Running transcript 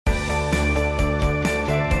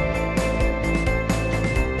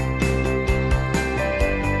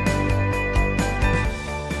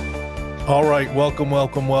All right,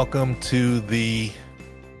 welcome to the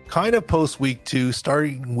kind of post week 2,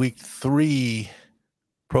 starting week 3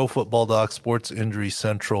 Pro Football Doc Sports Injury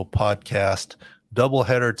Central podcast.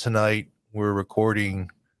 Doubleheader tonight. We're recording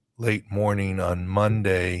late morning on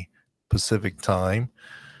Monday Pacific time.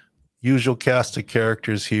 Usual cast of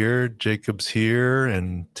characters here. Jacob's here,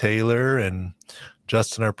 and Taylor, and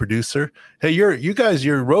Justin, our producer. Hey, your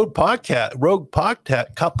rogue podcast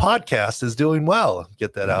is doing well.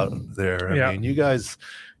 Get that out there. I mean, you guys,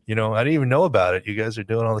 I didn't even know about it. You guys are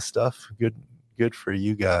doing all this stuff. Good for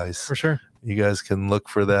you guys. For sure. You guys can look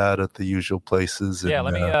for that at the usual places. Yeah,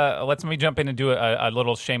 let me jump in and do a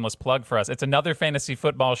little shameless plug for us. It's another fantasy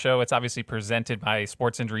football show. It's obviously presented by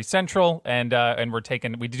Sports Injury Central, and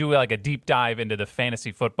we do like a deep dive into the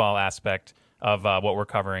fantasy football aspect of what we're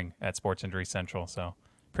covering at Sports Injury Central. So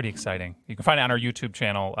pretty exciting. You can find it on our YouTube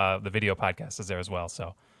channel. The video podcast is there as well.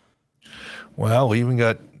 So. Well, we even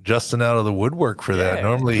got Justin out of the woodwork for that.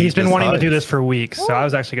 Normally he's been wanting to do this for weeks, so I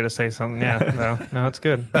was actually going to say something. Yeah, no, it's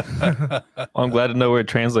good. Well, I'm glad to know we're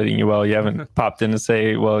translating you well. You haven't popped in to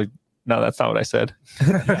say, well, no, that's not what I said.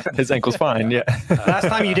 His ankle's fine. Yeah. Last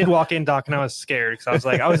time you did walk in, Doc, and I was scared because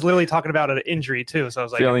I was literally talking about an injury too. So I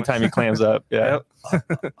was like, the only time he clams up. Yeah.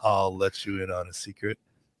 Yep. I'll let you in on a secret.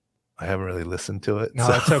 I haven't really listened to it. No,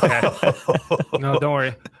 that's okay. No, don't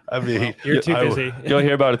worry. I mean, you're too busy. You'll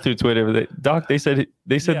hear about it through Twitter. Doc, they said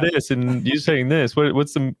this, and you saying this.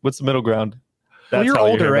 What's the middle ground? Well, you're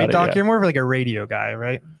older, right, Doc? You're more of like a radio guy,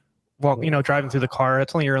 right? Well, driving through the car.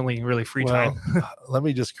 That's only your only really free time. Let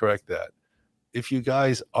me just correct that. If you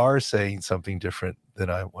guys are saying something different than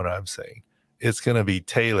what I'm saying, it's going to be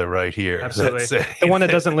Taylor right here. Absolutely. The one that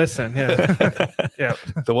doesn't listen. Yeah. Yeah.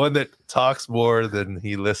 The one that talks more than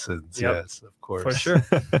he listens. Yep. Yes, of course. For sure.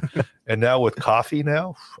 And now with coffee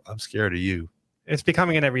now, I'm scared of you. It's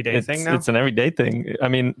becoming an everyday thing now. It's an everyday thing. I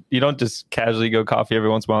mean, you don't just casually go coffee every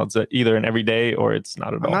once in a while. It's either an everyday or it's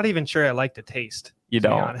not at all. I'm not even sure I like the taste. You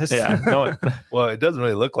don't. Yeah. No. Well, it doesn't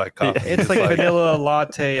really look like coffee. It's like vanilla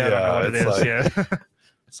latte. I don't know what it is. Like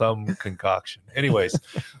some concoction. Anyways,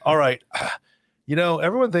 all right.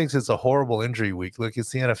 Everyone thinks it's a horrible injury week. Look,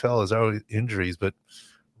 it's the NFL. There's always injuries, but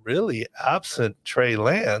really, absent Trey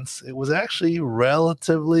Lance, it was actually a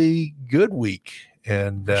relatively good week.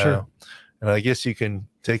 And sure. And I guess you can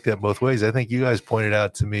take that both ways. I think you guys pointed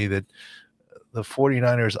out to me that the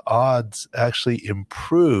 49ers odds actually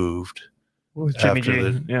improved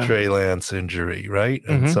after the Trey Lance injury, right?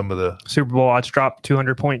 And some of the Super Bowl odds dropped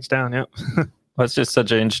 200 points down. Yep. Well, it's just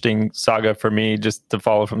such an interesting saga for me just to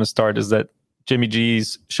follow from the start is that Jimmy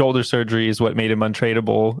G's shoulder surgery is what made him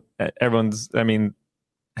untradeable. It's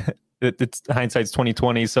hindsight's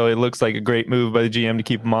 2020, so it looks like a great move by the GM to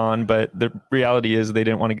keep him on, but the reality is they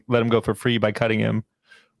didn't want to let him go for free by cutting him.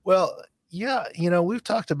 Well, yeah, we've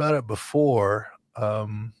talked about it before,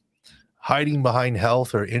 hiding behind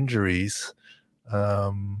health or injuries.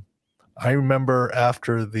 I remember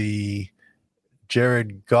after the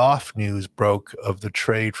Jared Goff news broke of the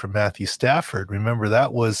trade for Matthew Stafford, remember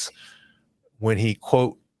that was when he,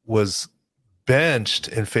 quote, was benched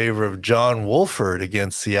in favor of John Wolford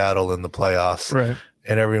against Seattle in the playoffs. Right.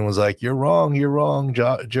 And everyone was like, you're wrong.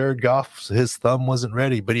 Jared Goff, his thumb wasn't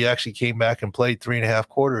ready, but he actually came back and played 3.5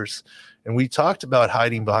 quarters. And we talked about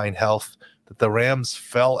hiding behind health, that the Rams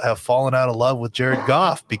have fallen out of love with Jared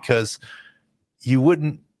Goff because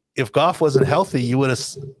if Goff wasn't healthy,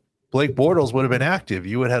 Blake Bortles would have been active.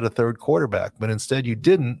 You would have had a third quarterback, but instead you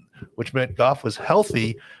didn't, which meant Goff was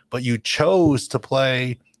healthy, but you chose to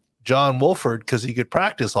play John Wolford because he could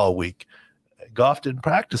practice all week. Goff didn't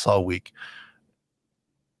practice all week.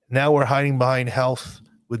 Now we're hiding behind health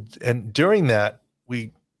and during that,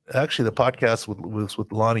 the podcast was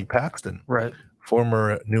with Lonnie Paxton, right,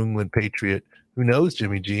 former New England Patriot who knows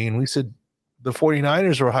Jimmy G, and we said the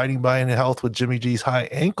 49ers were hiding behind health with Jimmy G's high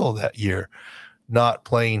ankle that year, not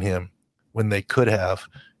playing him when they could have.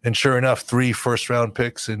 And sure enough, 3 first-round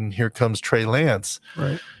picks, and here comes Trey Lance.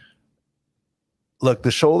 Right. Look,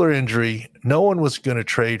 the shoulder injury, no one was going to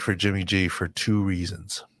trade for Jimmy G for 2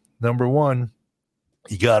 reasons. Number one,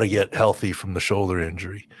 you got to get healthy from the shoulder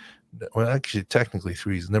injury. Well, actually, technically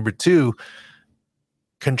 3 reasons. Number 2,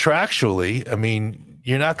 contractually,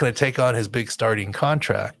 you're not going to take on his big starting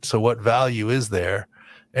contract. So what value is there?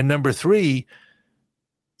 And number 3,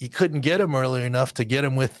 you couldn't get him early enough to get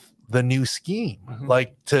him with the new scheme.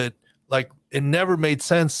 It never made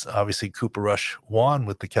sense. Obviously, Cooper Rush won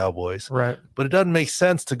with the Cowboys, right? But it doesn't make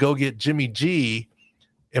sense to go get Jimmy G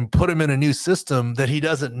and put him in a new system that he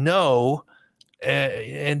doesn't know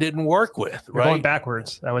and didn't work with. You're going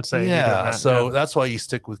backwards, I would say. Yeah. So that's why you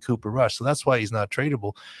stick with Cooper Rush. So that's why he's not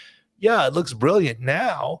tradable. Yeah, it looks brilliant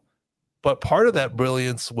now, But part of that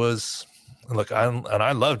brilliance was, look,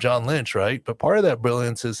 I love John Lynch, right? But part of that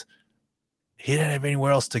brilliance is he didn't have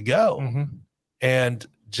anywhere else to go. Mm-hmm. And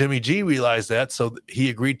Jimmy G realized that, so he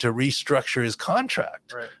agreed to restructure his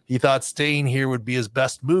contract. Right. He thought staying here would be his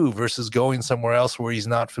best move versus going somewhere else where he's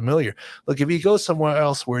not familiar. Look, if he goes somewhere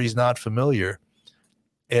else where he's not familiar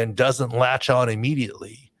and doesn't latch on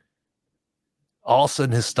immediately, all of a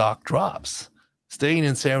sudden his stock drops. Staying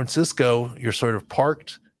in San Francisco, you're sort of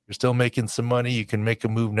parked. You're still making some money. You can make a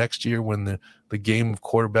move next year when the game of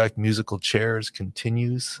quarterback musical chairs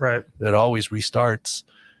continues. Right. That always restarts.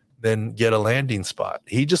 Then get a landing spot.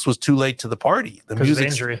 He just was too late to the party. The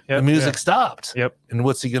music stopped. Yep. And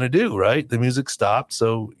what's he going to do, right? The music stopped.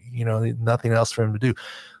 So, nothing else for him to do.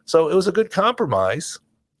 So it was a good compromise.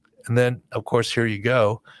 And then, of course, here you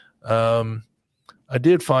go. I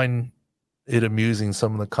did find it amusing,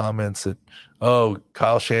 some of the comments that,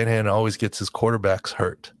 Kyle Shanahan always gets his quarterbacks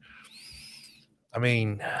hurt. I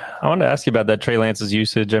mean, I wanted to ask you about that Trey Lance's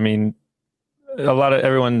usage. I mean, a lot of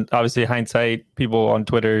everyone, obviously hindsight, people on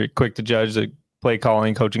Twitter, quick to judge the play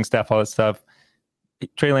calling, coaching staff, all that stuff.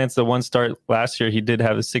 Trey Lance, the one start last year, he did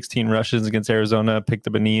have 16 rushes against Arizona, picked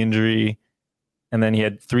up a knee injury, and then he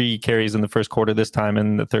had 3 carries in the first quarter this time,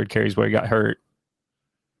 and the third carries where he got hurt.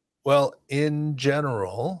 Well, in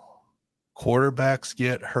general, quarterbacks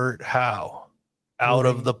get hurt how? Out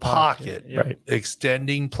of the pocket, right?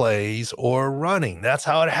 Extending plays or running. That's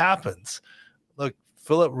how it happens. Look,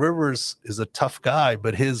 Phillip Rivers is a tough guy,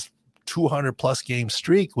 but his 200 plus game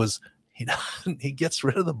streak was he gets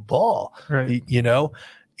rid of the ball. Right.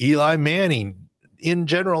 Eli Manning, in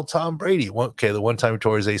general, Tom Brady. The one time he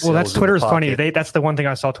tore his ACL. Well, that's Twitter's funny. That's the one thing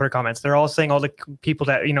I saw Twitter comments. They're all saying all the people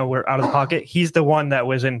that were out of the pocket. He's the one that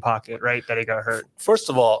was in pocket, right? That he got hurt. First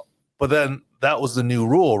of all, but then that was the new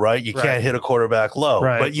rule, right? You can't hit a quarterback low,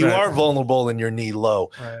 but you are vulnerable in your knee low.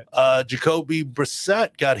 Right. Jacoby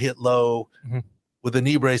Brissett got hit low. Mm-hmm. With a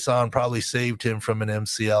knee brace on, probably saved him from an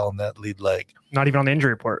MCL in that lead leg. Not even on the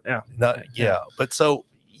injury report. Yeah. But so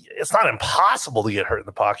it's not impossible to get hurt in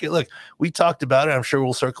the pocket. Look, we talked about it. I'm sure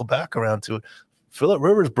we'll circle back around to it. Phillip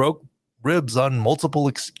Rivers broke ribs on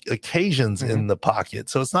multiple occasions in the pocket.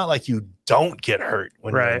 So it's not like you don't get hurt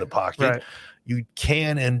when you're in the pocket. Right. You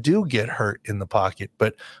can and do get hurt in the pocket,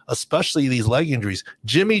 but especially these leg injuries.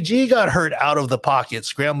 Jimmy G got hurt out of the pocket,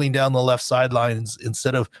 scrambling down the left sideline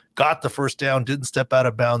instead of got the first down, didn't step out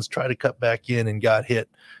of bounds, tried to cut back in and got hit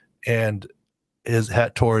and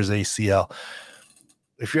tore his ACL.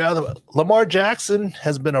 If you're out of Lamar Jackson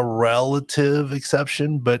has been a relative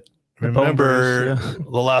exception, but remember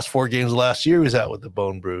the last 4 games of last year he was out with the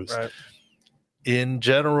bone bruise. Right. In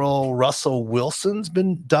general, Russell Wilson's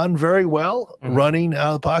been done very well running out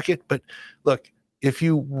of the pocket. But look, if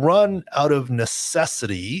you run out of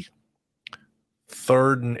necessity,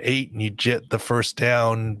 3rd and 8, and you get the first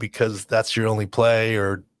down because that's your only play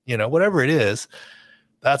or, whatever it is,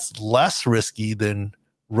 that's less risky than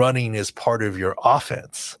running as part of your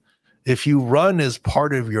offense. If you run as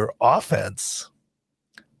part of your offense,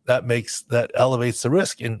 that elevates the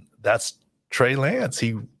risk. And that's Trey Lance.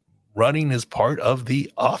 Running is part of the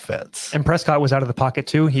offense. And Prescott was out of the pocket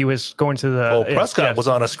too. He was going to the Prescott was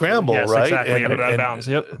on a scramble, right? Exactly. And out of bounds.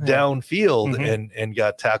 Yep. Downfield and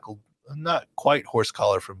got tackled, not quite horse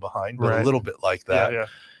collar from behind, but a little bit like that. Yeah.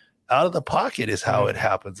 Out of the pocket is how it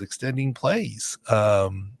happens, extending plays.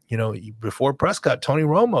 Before Prescott, Tony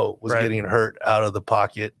Romo was getting hurt out of the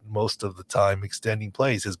pocket most of the time, extending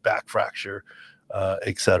plays, his back fracture,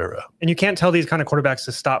 etc. And you can't tell these kind of quarterbacks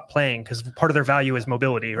to stop playing because part of their value is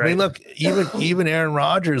mobility, right? I mean, look, even Aaron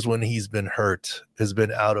Rodgers, when he's been hurt, has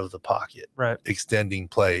been out of the pocket, extending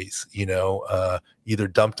plays. Either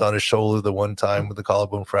dumped on his shoulder the one time with the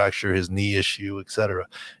collarbone fracture, his knee issue, etc.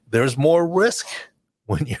 There's more risk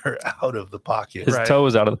when you're out of the pocket. His toe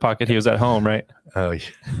was out of the pocket. He was at home, right? Oh, yeah.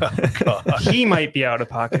 Oh, God. He might be out of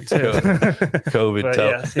pocket too. COVID but toe.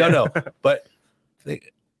 Yes, No. But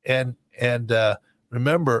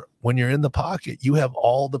remember, when you're in the pocket, you have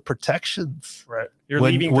all the protections. Right.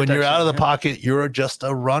 When you're out of the pocket, you're just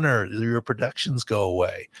a runner. Your protections go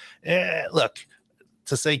away. Look,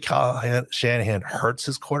 to say Kyle Shanahan hurts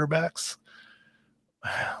his quarterbacks,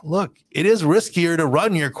 look, it is riskier to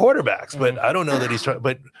run your quarterbacks, but I don't know that he's trying.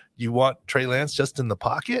 But you want Trey Lance just in the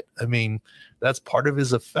pocket? I mean, that's part of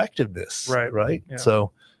his effectiveness, right? Yeah.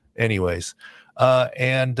 So, anyways, we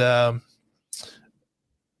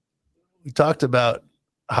talked about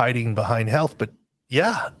hiding behind health, but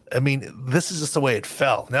I mean, this is just the way it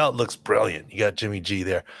fell. Now it looks brilliant. You got Jimmy G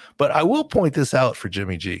there, but I will point this out for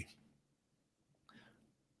Jimmy G.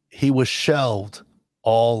 He was shelved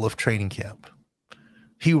all of training camp.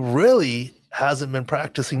 He really hasn't been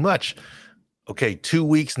practicing much. Okay, 2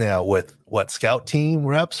 weeks now with scout team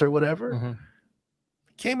reps or whatever. Mm-hmm.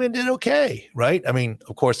 Came in, did okay, right? I mean,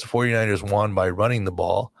 of course, the 49ers won by running the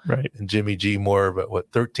ball. Right. And Jimmy G more of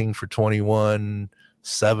 13 for 21,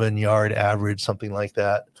 7-yard average, something like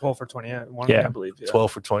that. 12 for 20. I believe. Yeah.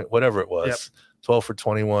 12 for 20, whatever it was. Yep. 12 for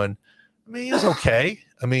 21. I mean, he was okay.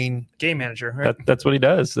 I mean, game manager, right? That's what he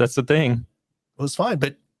does. That's the thing. It was fine,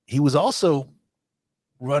 but he was also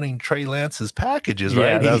running Trey Lance's packages, Yeah,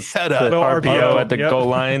 right? that He was had the a RPO at the Yep. goal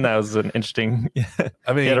line. That was an interesting.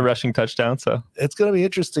 I mean, he had a rushing touchdown. So it's going to be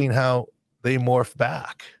interesting how they morph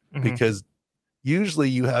back Mhm. because usually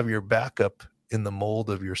you have your backup in the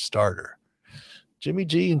mold of your starter. Jimmy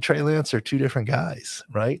G and Trey Lance are two different guys,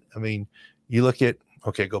 right? I mean, you look at,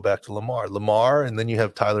 go back to Lamar, and then you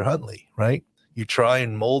have Tyler Huntley, right? You try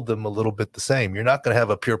and mold them a little bit the same. You're not going to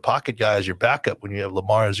have a pure pocket guy as your backup when you have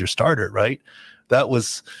Lamar as your starter, right? That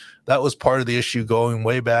was part of the issue going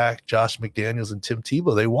way back. Josh McDaniels and Tim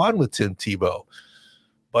Tebow, they won with Tim Tebow,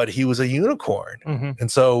 but he was a unicorn. Mm-hmm.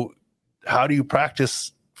 And so how do you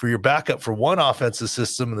practice for your backup for one offensive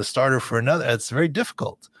system and the starter for another? It's very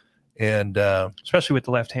difficult. And Especially with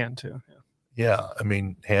the left hand too. yeah, I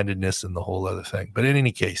mean, handedness and the whole other thing. But in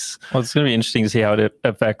any case, well, it's going to be interesting to see how it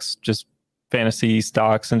affects just fantasy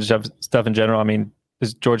stocks and just stuff in general. I mean,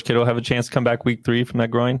 does George Kittle have a chance to come back week 3 from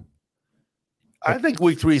that groin? I think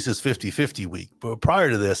week 3 is his 50-50 week. But prior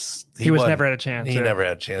to this, He was never had a chance. He never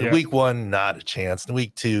had a chance. Yeah. Week 1, not a chance. And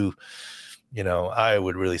week 2, I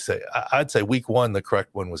would really say, I'd say week 1, the correct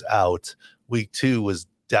one was out. Week 2 was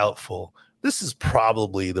doubtful. This is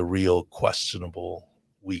probably the real questionable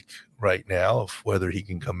week right now of whether he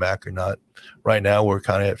can come back or not. Right now, we're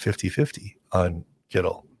kind of at 50-50 on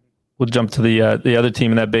Kittle. We'll jump to the other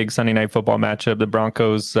team in that big Sunday night football matchup. The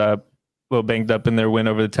Broncos, a little banged up in their win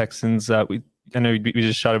over the Texans. I know we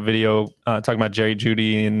just shot a video talking about Jerry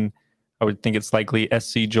Jeudy, and I would think it's likely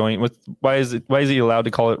SC joint. Why is he allowed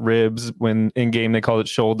to call it ribs when in game they call it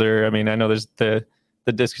shoulder? I mean, I know there's the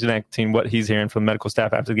disconnect between what he's hearing from the medical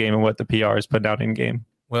staff after the game and what the PR is putting out in game.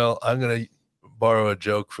 Well, I'm going to borrow a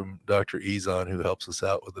joke from Dr. Ezon, who helps us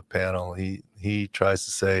out with the panel. He tries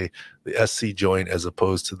to say the SC joint as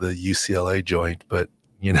opposed to the UCLA joint, but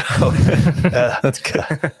That's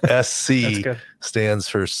good. SC stands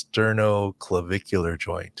for sternoclavicular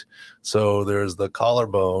joint. So there's the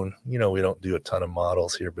collarbone. We don't do a ton of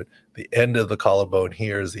models here, but the end of the collarbone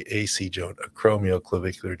here is the AC joint, a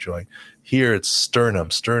acromioclavicular joint. Here it's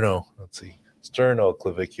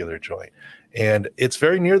sternoclavicular joint. And it's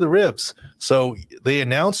very near the ribs. So they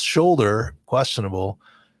announced shoulder questionable.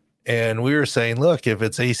 And we were saying, look, if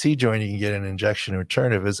it's AC joint, you can get an injection in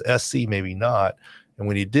return. If it's SC, maybe not. And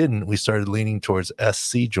when he didn't, we started leaning towards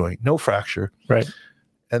SC joint, no fracture. Right.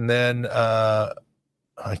 And then I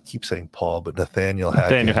keep saying Paul, but Nathaniel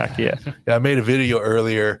Hackett. Yeah. I made a video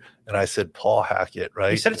earlier and I said Paul Hackett,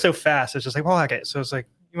 right? You said it so fast. It's just like Paul Hackett. So it's like,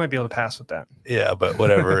 you might be able to pass with that. Yeah, but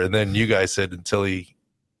whatever. And then you guys said until he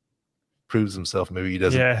proves himself, maybe he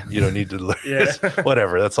doesn't, you don't need to learn. Yeah.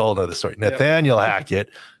 Whatever. That's all another story. Nathaniel Hackett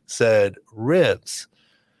said ribs.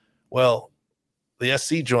 Well, the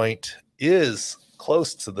SC joint is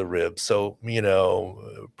close to the rib, so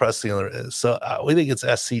pressing on the, so we think it's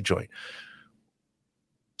SC joint.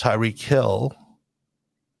 Tyreek Hill,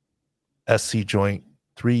 SC joint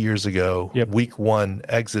 3 years ago. Yep. Week 1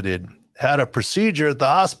 exited, had a procedure at the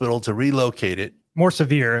hospital to relocate it. More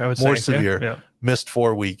severe, I would say. More severe. Yeah. Missed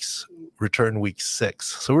 4 weeks. Returned week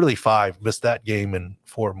 6. So really 5. Missed that game and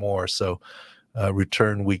 4 more. So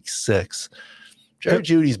return week 6. Jerry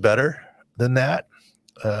Jeudy's better than that.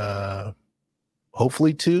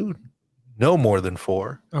 Hopefully 2, no more than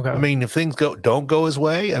 4. Okay. I mean, if things don't go his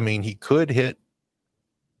way, I mean, he could hit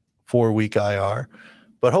 4-week IR,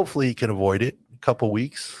 but hopefully he can avoid it a couple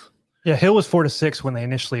weeks. Yeah, Hill was 4 to 6 when they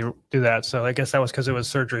initially do that. So I guess that was because it was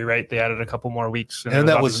surgery, right? They added a couple more weeks, and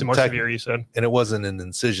that was more severe. You said, and it wasn't an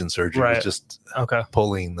incision surgery; right. It was just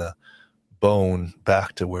pulling the bone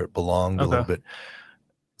back to where it belonged a little bit.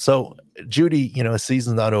 So Jeudy, his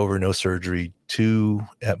season's not over, no surgery, 2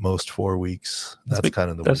 at most 4 weeks. That's kind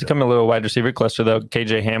of the That's become a little wide receiver cluster though.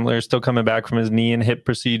 KJ Hamler is still coming back from his knee and hip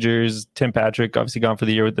procedures. Tim Patrick obviously gone for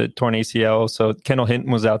the year with the torn ACL. So Kendall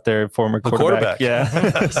Hinton was out there, former quarterback. Yeah.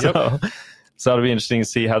 So it'll be interesting to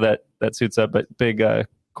see how that suits up. But big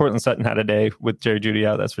Cortland Sutton had a day with Jerry Jeudy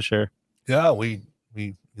out, that's for sure. Yeah, we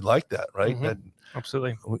like that, right? Mm-hmm.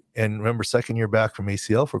 Absolutely. And remember, second year back from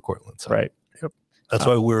ACL for Cortland Sutton. Right. That's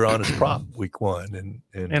why we were on his prop week 1. And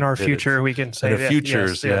in our future, we can say in the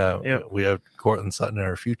futures. Yep. We have Cortland Sutton in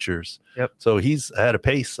our futures. Yep. So he's had a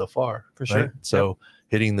pace so far. For sure. So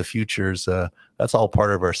hitting the futures. That's all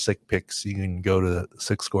part of our sick picks. You can go to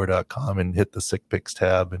sickscore.com and hit the sick picks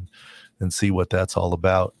tab and see what that's all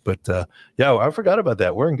about. But yeah, I forgot about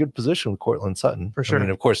that. We're in good position with Cortland Sutton. For sure. I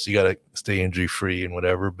mean, of course, you got to stay injury free and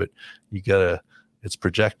whatever, but it's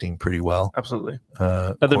projecting pretty well. Absolutely.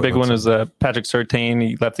 Another big one is Patrick Surtain.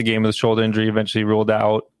 He left the game with a shoulder injury, eventually ruled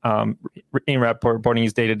out. Ian Rappaport reporting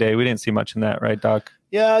he's day-to-day. We didn't see much in that, right, Doc?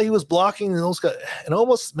 Yeah, he was blocking, and it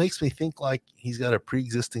almost makes me think like he's got a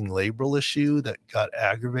pre-existing labral issue that got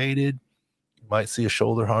aggravated. You might see a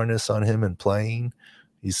shoulder harness on him and playing.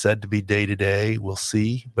 He's said to be day-to-day. We'll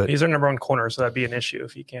see. But he's our number one corner, so that'd be an issue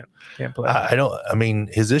if he can't play. I mean,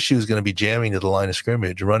 his issue is going to be jamming to the line of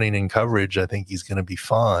scrimmage. Running in coverage, I think he's going to be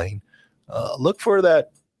fine. Look for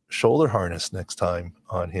that shoulder harness next time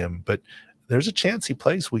on him. But there's a chance he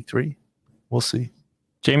plays week 3. We'll see.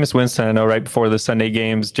 Jameis Winston, I know right before the Sunday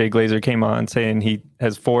games, Jay Glazer came on saying he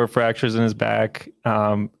has 4 fractures in his back.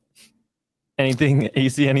 You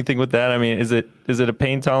see anything with that? I mean, is it a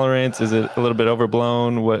pain tolerance? Is it a little bit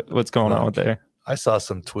overblown? What's going on with there? I saw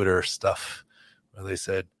some Twitter stuff where they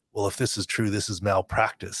said, well, if this is true, this is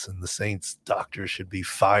malpractice and the Saints doctor should be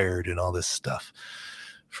fired and all this stuff.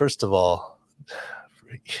 First of all,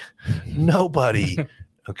 nobody,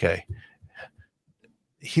 okay,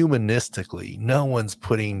 humanistically, no one's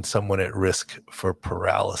putting someone at risk for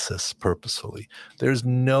paralysis purposefully. There's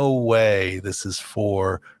no way this is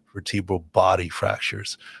for vertebral body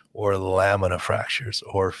fractures or lamina fractures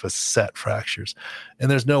or facet fractures.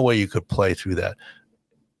 And there's no way you could play through that.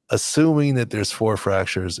 Assuming that there's 4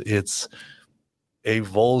 fractures, it's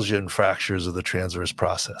avulsion fractures of the transverse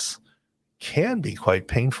process. Can be quite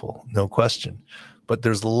painful, no question. But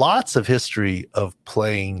there's lots of history of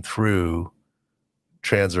playing through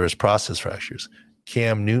transverse process fractures.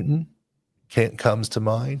 Cam Newton comes to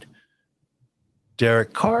mind.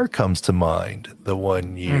 Derek Carr comes to mind the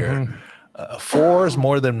one year. 4 is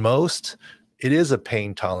more than most. It is a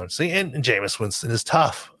pain tolerance thing. And Jameis Winston is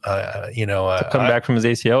tough. Coming back from his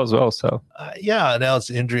ACL as well. So yeah, now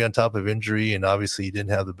it's injury on top of injury. And obviously he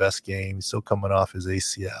didn't have the best game. He's still coming off his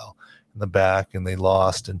ACL in the back and they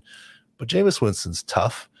lost. But Jameis Winston's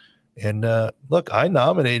tough. And look, I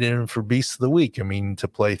nominated him for Beast of the Week. I mean, to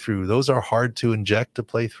play through. Those are hard to inject to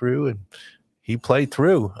play through. And he played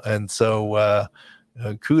through. And so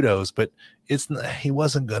kudos, but he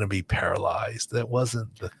wasn't going to be paralyzed. That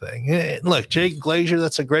wasn't the thing. And look, Jake Glazer,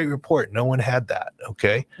 that's a great report. No one had that.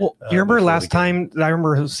 Okay. Well, you remember last time I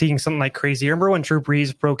remember seeing something like crazy. You remember when Drew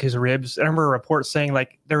Brees broke his ribs? I remember a report saying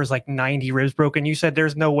like there was like 90 ribs broken. You said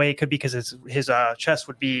there's no way it could be because his chest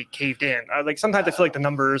would be caved in. Like sometimes I feel like the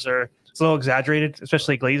numbers are it's a little exaggerated,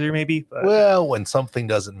 especially Glazer maybe. But. Well, when something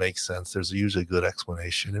doesn't make sense, there's usually a good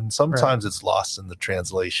explanation. And sometimes it's lost in the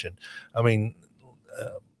translation. I mean,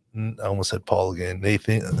 I almost said Paul again.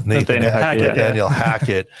 Nathaniel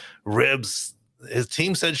Hackett, ribs. His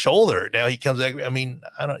team said shoulder. Now he comes back. I mean,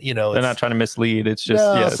 I don't. They're not trying to mislead. It's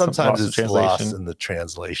just sometimes it's lost in the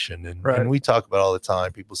translation. And we talk about all the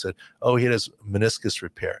time. People said, "Oh, he had his meniscus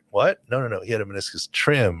repair." What? No. He had a meniscus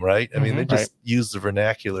trim. Right? I mean, they just use the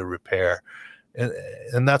vernacular repair,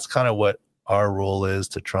 and that's kind of what our role is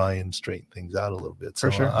to try and straighten things out a little bit. So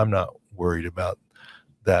I'm not worried about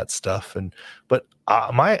that stuff. But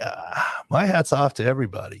my hat's off to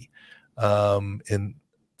everybody. And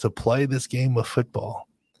to play this game of football,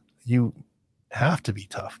 you have to be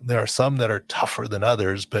tough. There are some that are tougher than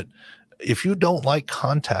others, but if you don't like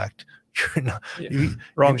contact, you're not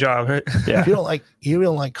wrong job, right? Yeah. If you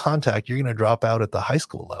don't like contact, you're going to drop out at the high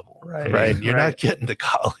school level, right? You're not getting to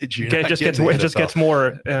college. It just gets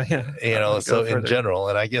more, So in general,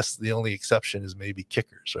 and I guess the only exception is maybe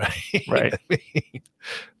kickers, right? Right. I mean,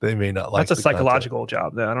 they may not like. That's a psychological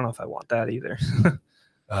job, though. I don't know if I want that either.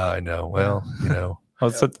 I know. Well, Well,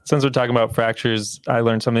 so, since we're talking about fractures, I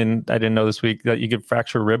learned something I didn't know this week, that you could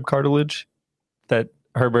fracture rib cartilage that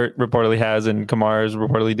Herbert reportedly has and Kamara is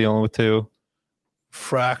reportedly dealing with too.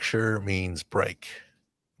 Fracture means break.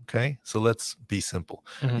 Okay. So let's be simple.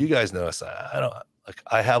 You guys know us.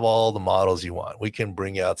 I have all the models you want. We can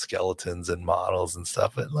bring out skeletons and models and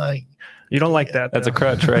stuff. But you don't like that. That's a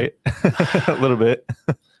crutch, right? A little bit.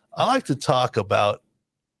 I like to talk about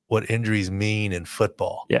what injuries mean in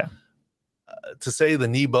football. Yeah. To say the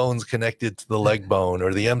knee bone's connected to the leg bone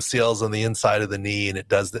or the MCL's on the inside of the knee and it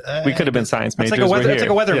does the. We could have been science majors. It's like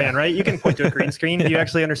a weatherman, right? You can point to a green screen. You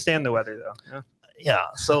actually understand the weather, though. Yeah.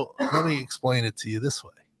 So let me explain it to you this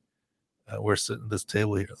way. We're sitting at this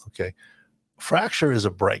table here. Okay. Fracture is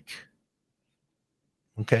a break.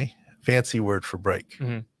 Okay. Fancy word for break.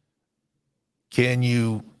 Mm-hmm. Can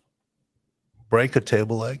you break a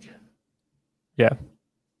table leg? Yeah.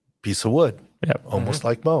 piece of wood, Yep. almost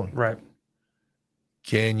like bone. Right.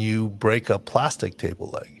 Can you break a plastic table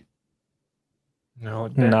leg? No,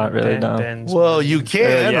 Not really, no. Bends Well, more. you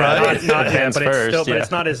can, Yeah, right? Not yeah, Hands but it's first, still, but yeah.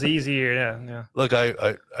 it's not as easy. Yeah. Look,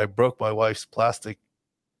 I broke my wife's plastic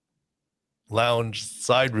lounge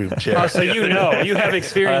side room chair. Oh, so you have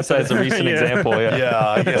experience. That's a recent Yeah. example. Yeah. Yeah,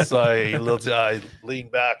 I guess I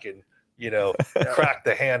leaned back and cracked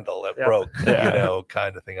the handle. It broke,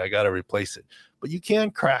 kind of thing. I got to replace it. But you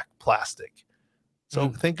can crack plastic. So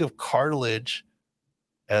think of cartilage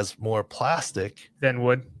as more plastic Then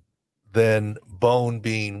wood. than bone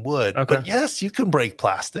being wood. Okay. But yes, you can break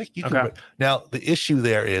plastic. You can Now, the issue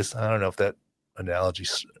there is, I don't know if that analogy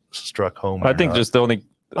struck home. I think just the only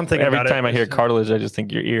I'm thinking every about time it. I hear cartilage, I just think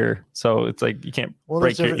your ear. So it's like you can't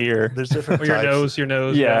break your ear. There's different Or types. your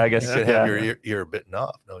nose. Yeah, I guess You could have your ear bitten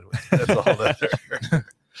off. No, that's a whole other.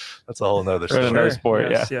 That's a whole nother story. Another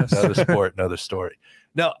sport. Yes, Yeah. yes. Another sport, another story.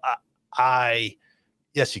 No,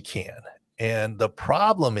 yes, you can. And the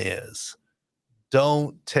problem is,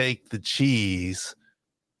 don't take the cheese.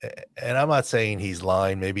 And I'm not saying he's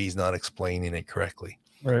lying. Maybe he's not explaining it correctly.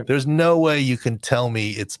 Right. There's no way you can tell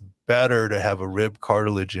me it's better to have a rib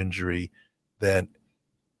cartilage injury than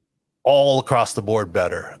all across the board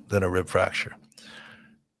better than a rib fracture.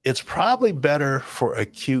 It's probably better for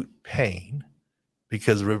acute pain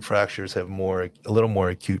because rib fractures have a little more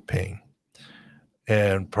acute pain.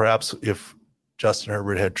 And perhaps if Justin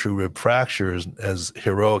Herbert had true rib fractures, as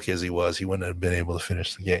heroic as he was, he wouldn't have been able to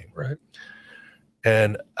finish the game. Right.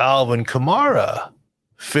 And Alvin Kamara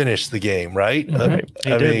finished the game, right? He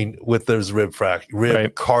I did. mean, with those rib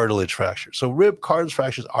cartilage fractures. So rib cartilage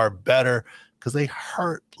fractures are better because they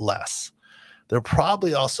hurt less. They're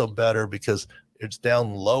probably also better because it's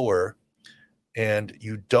down lower and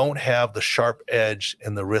you don't have the sharp edge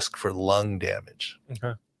and the risk for lung damage.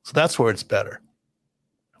 Okay. So that's where it's better.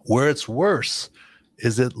 Where it's worse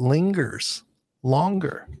is it lingers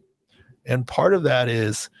longer. And part of that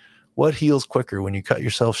is what heals quicker, when you cut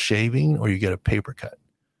yourself shaving or you get a paper cut.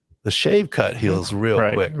 The shave cut heals real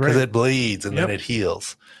quick because it bleeds and then it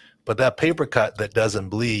heals. But that paper cut that doesn't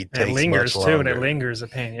bleed takes lingers much too, longer. and it lingers the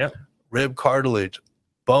pain. Yep. Rib cartilage,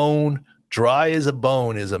 bone, dry as a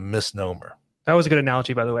bone is a misnomer. That was a good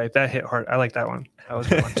analogy, by the way. That hit hard. I like that one. That was a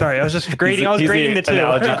good one. Sorry, I was just grading. I was grading the two.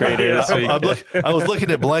 Analogy grader this week. I was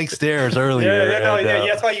looking at blank stares earlier.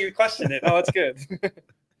 That's why you questioned it. Oh, it's good.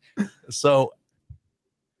 So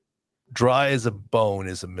dry as a bone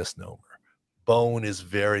is a misnomer. Bone is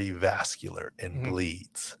very vascular and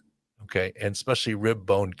bleeds. Okay. And especially rib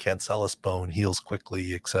bone, cancellous bone heals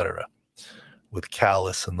quickly, etc. With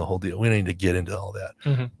callus and the whole deal. We don't need to get into all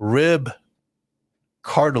that. Rib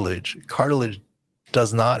cartilage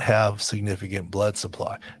does not have significant blood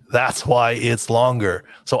supply. That's why it's longer.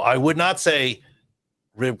 So I would not say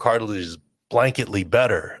rib cartilage is blanketly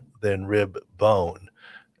better than rib bone.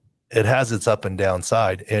 It has its up and down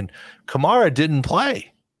side. And Kamara didn't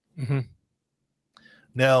play.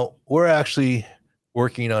 Now, we're actually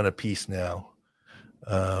working on a piece now.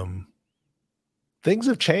 Things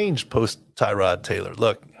have changed post Tyrod Taylor.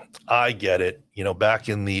 Look, I get it. Back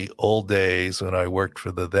in the old days when I worked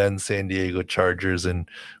for the then San Diego Chargers and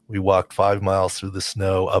we walked 5 miles through the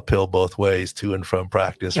snow uphill both ways to and from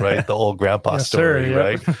practice, right? The old grandpa story,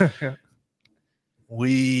 right?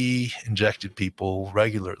 We injected people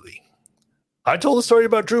regularly. I told the story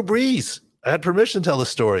about Drew Brees. I had permission to tell the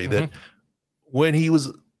story that when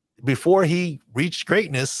before he reached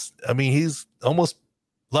greatness, I mean, he's almost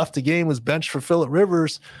left the game, was benched for Phillip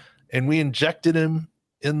Rivers, and we injected him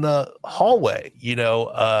in the hallway,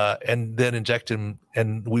 and then injected him,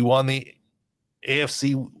 and we won the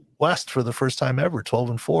AFC West for the first time ever,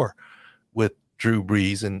 12-4 with Drew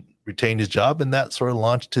Brees, and retained his job, and that sort of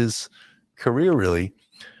launched his career, really.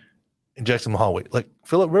 Inject him in the hallway. Like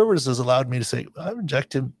Phillip Rivers has allowed me to say, I've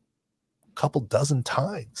injected him a couple dozen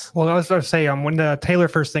times. Well, I was going to say, when the Taylor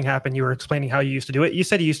first thing happened, you were explaining how you used to do it. You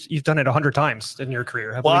said you've done it 100 times in your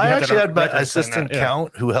career. I actually had my assistant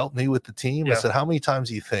count who helped me with the team. I said, how many times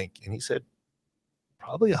do you think? And he said,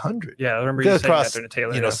 probably 100. Yeah, I remember you saying that during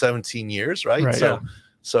Taylor. 17 years, right?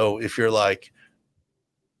 So if you're like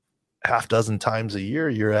half dozen times a year,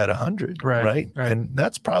 you're at 100, right? And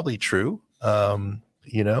that's probably true. And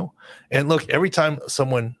look, every time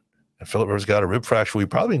someone, and Phillip Rivers got a rib fracture, we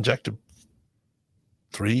probably injected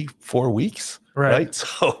 3-4 weeks, right?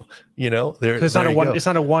 So it's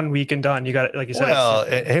not a 1 week and done. You got it, like you said. Well,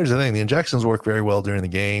 and here's the thing: the injections work very well during the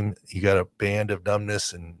game. You got a band of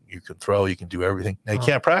numbness, and you can throw, you can do everything. Now you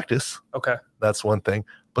can't practice. Okay, that's one thing.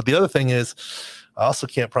 But the other thing is, I also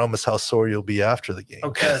can't promise how sore you'll be after the game.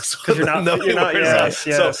 Okay, because you're not.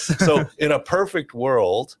 Yes. So in a perfect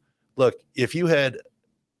world, look, if you had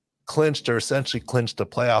clinched or essentially clinched a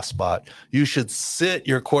playoff spot, you should sit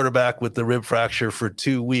your quarterback with the rib fracture for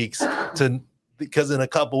 2 weeks because in a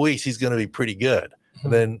couple weeks he's going to be pretty good.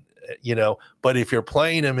 Then, but if you're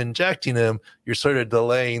playing him, injecting him, you're sort of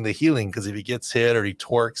delaying the healing, because if he gets hit or he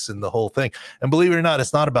torques and the whole thing. And believe it or not,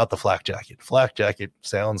 it's not about the flak jacket. Flak jacket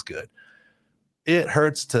sounds good. It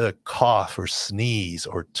hurts to cough or sneeze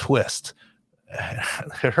or twist.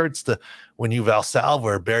 It hurts when you valsalva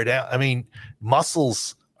or bear down. I mean,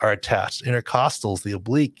 muscles are attached, intercostals, the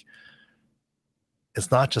oblique. It's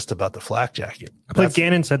not just about the flak jacket. I believe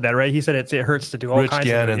Gannon said that, right? He said it hurts to do all Rich kinds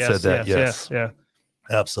Gannon of said that, yes. Yeah.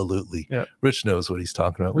 Absolutely. Yeah. Rich knows what he's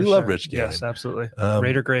talking about. We love Rich Gannon. Yes, absolutely.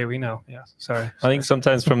 Raider Gray, we know. Yeah. Sorry. I think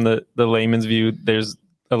sometimes from the layman's view, there's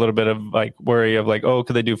a little bit of like worry of like, oh,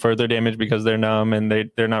 could they do further damage because they're numb and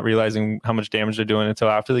they're not realizing how much damage they're doing until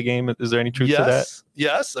after the game? Is there any truth to that?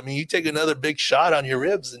 Yes. I mean, you take another big shot on your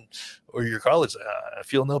ribs or your cartilage, I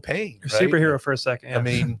feel no pain. You're a superhero for a second. Yeah. I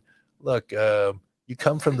mean, look, you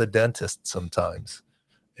come from the dentist sometimes,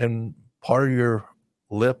 and part of your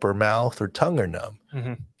lip or mouth or tongue are numb.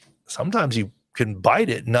 Mm-hmm. Sometimes you can bite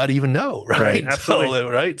it and not even know, right?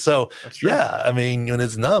 Absolutely. So yeah, I mean, when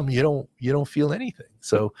it's numb, you don't feel anything.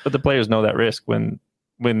 So, but the players know that risk when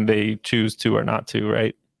they choose to or not to,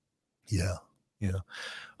 right? Yeah.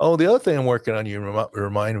 Oh, the other thing I'm working on, you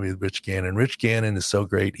remind me of Rich Gannon. Rich Gannon is so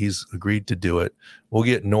great. He's agreed to do it. We'll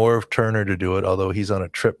get Norv Turner to do it, although he's on a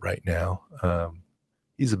trip right now.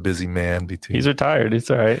 He's a busy man. He's retired.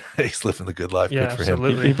 It's all right. He's living the good life. Yeah, good for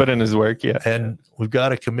absolutely. him. He put in his work. Yeah. And we've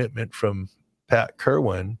got a commitment from Pat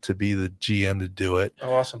Kerwin to be the GM to do it.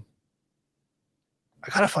 Oh, awesome. I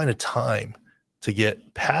got to find a time to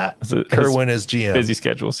get Pat Kerwin as GM. Busy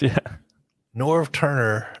schedules. Yeah. Norv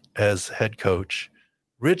Turner as head coach,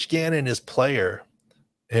 Rich Gannon as player,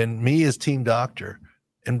 and me as team doctor,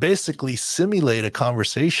 and basically simulate a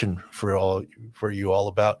conversation for you all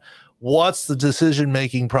about what's the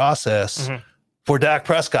decision-making process for Dak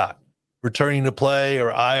Prescott returning to play or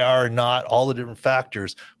IR or not, all the different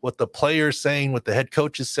factors, what the player's saying, what the head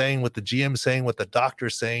coach is saying, what the GM is saying, what the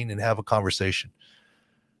doctor's saying, and have a conversation.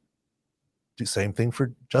 Do the same thing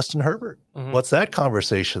for Justin Herbert. What's that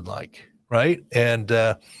conversation like, right? And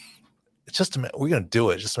it's just we're going to do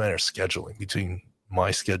it. It's just a matter of scheduling between my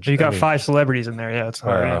schedule. You got 5 celebrities in there. Yeah, it's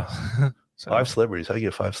hard. So, 5 celebrities. How do you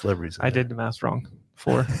get 5 celebrities? I did the math wrong.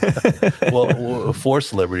 4. Well, 4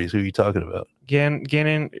 celebrities. Who are you talking about?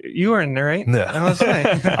 Gannon, you were in there, right? No. I was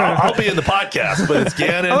saying. I'll be in the podcast, but it's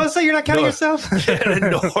Gannon. I was saying you're not counting yourself. Gannon,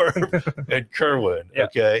 Norv, and Kerwin. Yeah.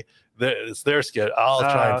 Okay. It's their schedule. I'll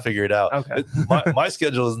try and figure it out. Okay. My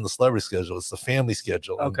schedule isn't the celebrity schedule. It's the family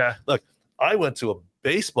schedule. Okay. And look, I went to a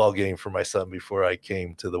baseball game for my son before I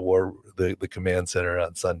came to the command center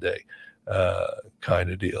on Sunday, kind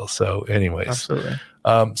of deal. So anyways, absolutely.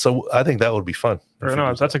 So I think that would be fun.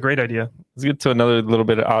 No, that's a great idea. Let's get to another little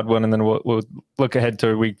bit of odd one, and then we'll look ahead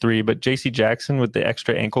to week 3. But JC Jackson with the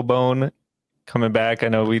extra ankle bone coming back. I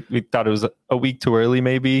know we thought it was a week too early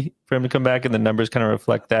maybe for him to come back, and the numbers kind of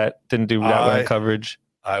reflect that. Didn't do that well in coverage.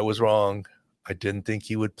 I was wrong. I didn't think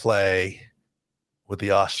he would play with the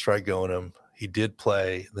ostrigonum. He did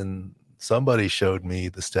play. Then somebody showed me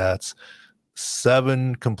the stats.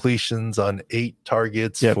 7 completions on 8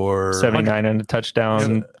 targets for 79 and a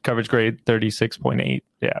touchdown. Coverage grade 36.8.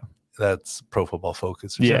 Yeah, that's Pro Football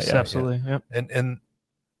Focus. Yes, absolutely. Yeah. And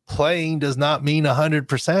playing does not mean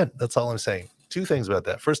 100%. That's all I'm saying. 2 things about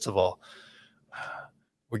that. First of all,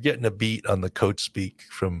 we're getting a beat on the coach speak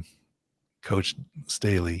from Coach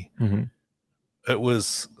Staley. It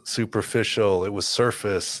was superficial. It was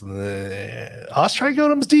surface.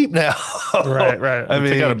 Ostrigonum's deep now. Right. I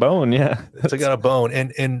mean, took out a bone. Yeah, took out a bone.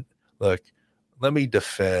 And look, let me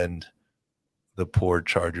defend the poor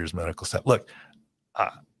Chargers medical staff. Look,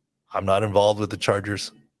 I'm not involved with the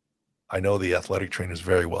Chargers. I know the athletic trainers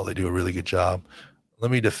very well. They do a really good job. Let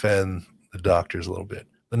me defend the doctors a little bit.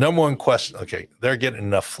 The number one question, okay, they're getting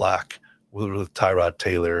enough flack with Tyrod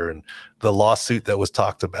Taylor and the lawsuit that was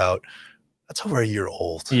talked about. That's over a year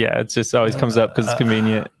old. Yeah, it just always comes up because it's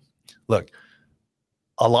convenient. Look,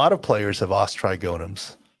 a lot of players have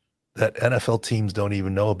ostrigonums that NFL teams don't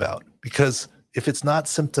even know about, because if it's not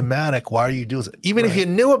symptomatic, why are you doing it? Even if you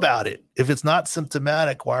knew about it, if it's not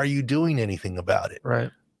symptomatic, why are you doing anything about it?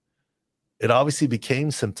 Right. It obviously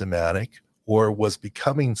became symptomatic or was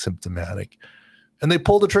becoming symptomatic, and they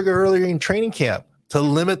pulled the trigger earlier in training camp to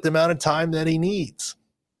limit the amount of time that he needs.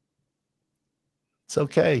 It's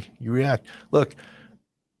okay. You react. Look,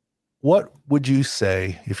 what would you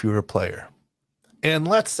say if you were a player? And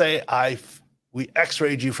let's say we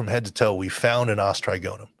x-rayed you from head to toe. We found an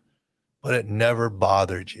ostrigonum, but it never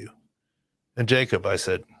bothered you. And Jacob, I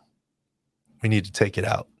said, we need to take it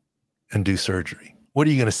out and do surgery. What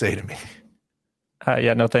are you going to say to me?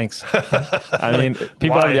 Yeah, no thanks. I mean,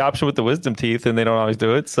 people have the option with the wisdom teeth, and they don't always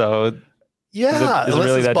do it. So yeah, is it unless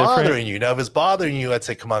really it's that bothering different? you. Now, if it's bothering you, I'd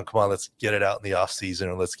say, come on, let's get it out in the off season,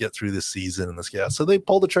 or let's get through this season, and let's get out. So they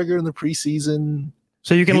pull the trigger in the preseason.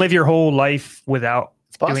 So you can live your whole life without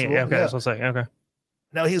possible, doing it. Okay, yeah. that's what I'm saying. Okay.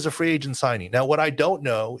 Now he's a free agent signing. Now, what I don't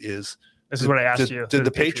know is This is what I asked you. Did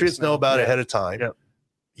the Patriots know about it ahead of time? Yep.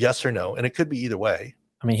 Yes or no? And it could be either way.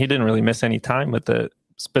 I mean, he didn't really miss any time with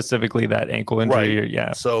specifically that ankle injury. Right.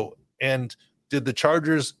 Yeah. So, and did the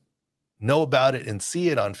Chargers know about it and see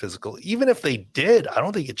it on physical? Even if they did, I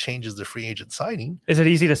don't think it changes the free agent signing. Is it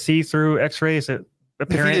easy to see through X-ray? Is it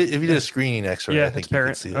apparent? If you did a screening X-ray, yeah, I think it's you could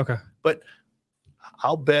apparent. see it. Okay. But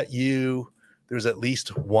I'll bet you there's at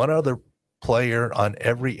least one other player on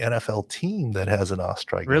every NFL team that has an off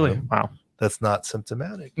strike. Really? Wow. That's not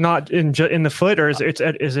symptomatic. Not in the foot, or is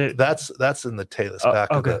it? That's in the talus back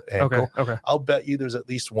of the ankle. Okay. I'll bet you there's at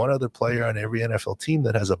least one other player on every NFL team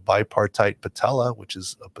that has a bipartite patella, which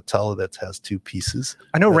is a patella that has two pieces.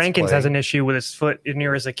 I know that's Rankins has playing. an issue with his foot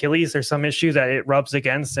near his Achilles. There's some issue that it rubs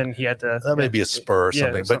against, and he had to. That may be a spur or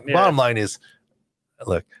something. But bottom line is,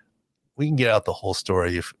 look, we can get out the whole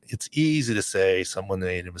story. If it's easy to say someone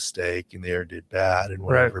made a mistake and they did bad and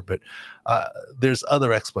whatever, but there's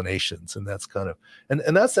other explanations, and that's kind of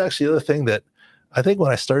and that's actually the other thing that I think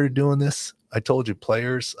when I started doing this, I told you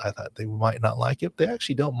players, I thought they might not like it. They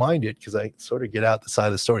actually don't mind it because I sort of get out the side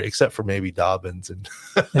of the story, except for maybe Dobbins and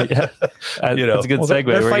yeah, you know, that's a good segue.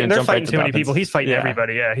 They're fighting too many people. He's fighting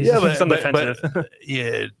everybody. Yeah, he's on the defensive.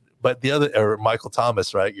 Yeah, but the other or Michael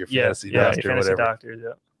Thomas, right? Your fantasy doctor, or whatever. Doctor,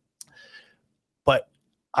 yeah. But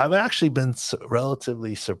I've actually been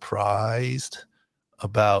relatively surprised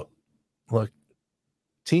about, look,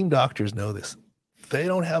 team doctors know this. They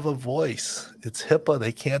don't have a voice. It's HIPAA.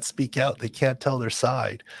 They can't speak out. They can't tell their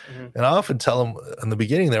side. Mm-hmm. And I often tell them in the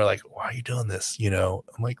beginning, they're like, why are you doing this? You know,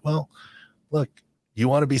 I'm like, well, look, you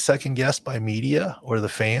want to be second guessed by media or the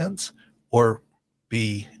fans, or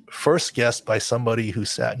be first guessed by somebody who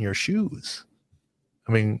sat in your shoes?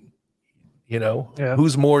 I mean, you know,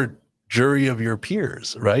 who's more jury of your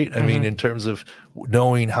peers, right? I mean, in terms of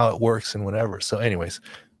knowing how it works and whatever. So anyways,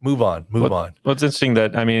 move on. What's interesting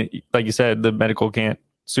that, I mean, like you said, the medical can't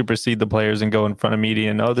supersede the players and go in front of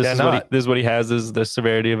media and, this is what he has, is the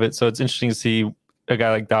severity of it. So it's interesting to see a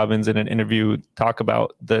guy like Dobbins in an interview talk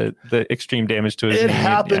about the extreme damage to his knee. It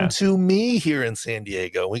happened to me here in San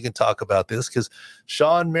Diego. We can talk about this because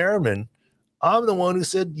Sean Merriman, I'm the one who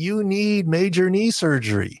said, you need major knee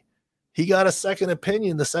surgery. He got a second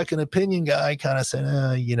opinion. The second opinion guy kind of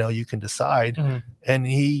said, you know, you can decide. And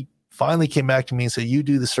he finally came back to me and said, you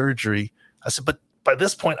do the surgery. I said, but by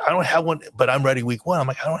this point, I don't have one, but I'm ready week 1. I'm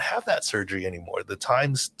like, I don't have that surgery anymore. The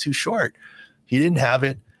time's too short. He didn't have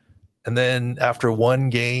it. And then after one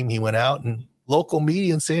game, he went out, and local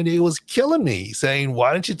media in San Diego was killing me, saying,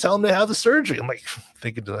 why didn't you tell him to have the surgery? I'm like,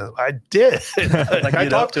 thinking, I did. Like, I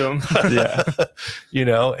talked to him. Yeah. You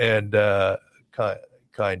know, and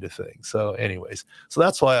kind of thing. So anyways, so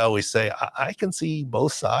that's why I always say I can see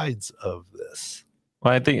both sides of this.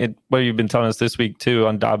 Well, I think what you've been telling us this week too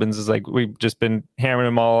on Dobbins is like, we've just been hammering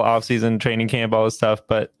him all offseason, training camp, all this stuff,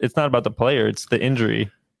 but it's not about the player, it's the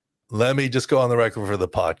injury. Let me just go on the record for the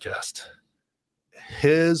podcast.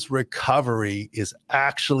 His recovery is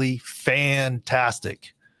actually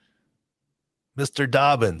fantastic. Mr.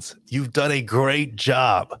 Dobbins, you've done a great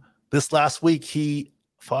job. This last week, he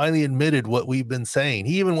finally admitted what we've been saying.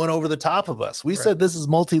 He even went over the top of us. We said this is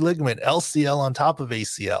multi-ligament, LCL on top of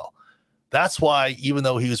ACL. That's why, even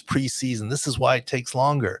though he was preseason, this is why it takes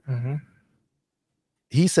longer.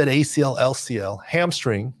 He said ACL, LCL,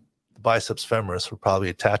 hamstring, the biceps femoris, which probably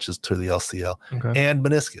attaches to the LCL, and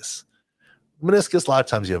meniscus. Meniscus, a lot of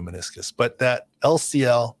times you have meniscus, but that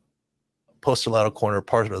LCL, posterolateral corner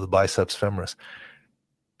part of the biceps femoris,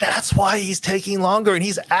 that's why he's taking longer, and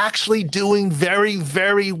he's actually doing very,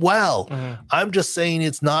 very well. I'm just saying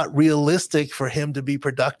it's not realistic for him to be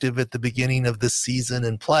productive at the beginning of this season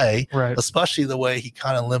and play, especially the way he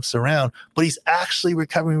kind of limps around, but he's actually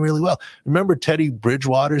recovering really well. Remember Teddy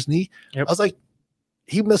Bridgewater's knee? I was like,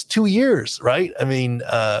 he missed 2 years, right? I mean,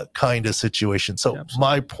 kind of situation. So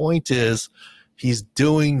my point is, he's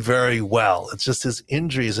doing very well. It's just his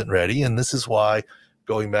injury isn't ready, and this is why,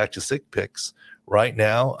 going back to sick picks, right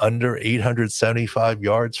now, under 875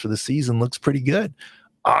 yards for the season looks pretty good.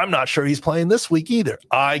 I'm not sure he's playing this week either.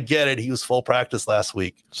 I get it. He was full practice last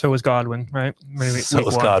week. So was Godwin, right? So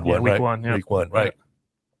was Godwin, right? Week one, right?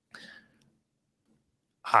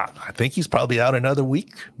 I think he's probably out another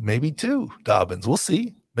week, maybe 2. Dobbins, we'll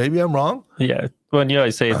see. Maybe I'm wrong. Yeah. Well, you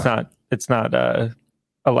always say it's not a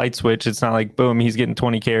light switch. It's not like boom, he's getting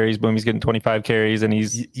 20 carries, boom, he's getting 25 carries, and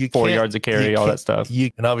he's You 4 can't- yards a carry, all that stuff.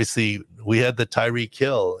 And obviously, we had the Tyreek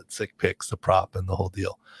Hill at sick picks, the prop, and the whole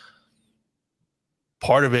deal.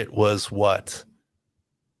 Part of it was what?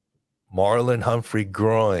 Marlon Humphrey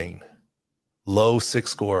groin, low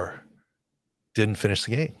 6 score, didn't finish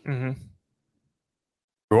the game. Mm-hmm.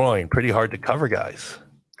 Groin, pretty hard to cover, guys.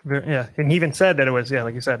 Yeah, and he even said that it was,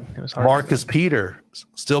 like you said, it was hard. Marcus Peter,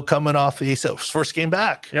 still coming off the ACL, first game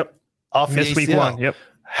back. Yep. Off the Missed ACL. week 1. Yep.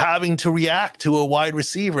 Having to react to a wide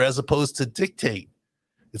receiver as opposed to dictate.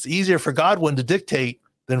 It's easier for Godwin to dictate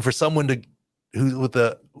than for someone who's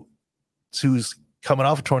coming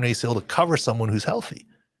off a torn ACL to cover someone who's healthy.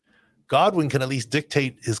 Godwin can at least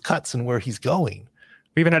dictate his cuts and where he's going.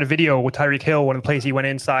 We even had a video with Tyreek Hill, one of the plays he went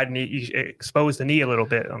inside and he exposed the knee a little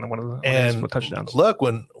bit on one of his touchdowns. Look,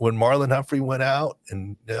 when Marlon Humphrey went out,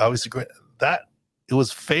 and obviously that it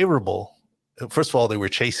was favorable. First of all, they were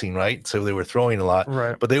chasing, right? So they were throwing a lot,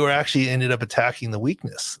 right? But they were actually ended up attacking the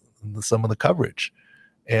weakness, some of the coverage.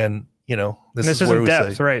 And this is where isn't we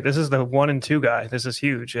depth, say, right? This is the 1 and 2 guy. This is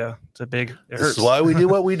huge. Yeah, it's a big. It hurts. This is why we do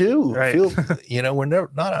what we do. Right. We're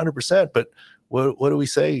never not 100%, but what do we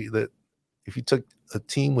say that if you took a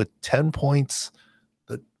team with 10 points,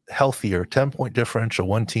 the healthier 10-point differential,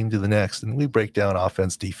 one team to the next, and we break down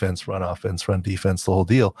offense, defense, run defense, the whole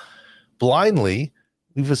deal. Blindly,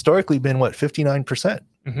 we've historically been 59%.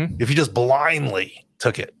 Mm-hmm. If you just blindly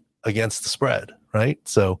took it against the spread, right?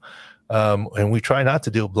 So, and we try not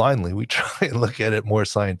to do it blindly. We try and look at it more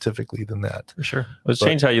scientifically than that. For sure. It's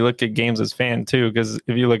changed how you look at games as fan too, because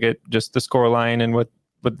if you look at just the score line and what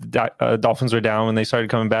the Dolphins were down when they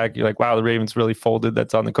started coming back, you're like, wow, the Ravens really folded.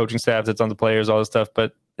 That's on the coaching staff, that's on the players, all this stuff.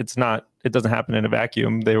 But it doesn't happen in a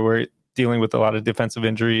vacuum. They were dealing with a lot of defensive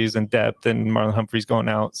injuries and depth, and Marlon Humphrey's going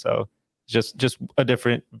out. So just a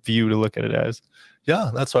different view to look at it as.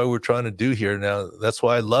 Yeah, that's why we're trying to do here now. That's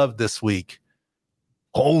why I love this week.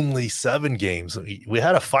 Only 7 games. We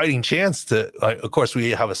had a fighting chance to, of course, we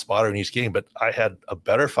have a spotter in each game, but I had a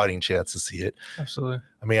better fighting chance to see it. Absolutely.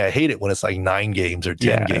 I mean, I hate it when it's like 9 games or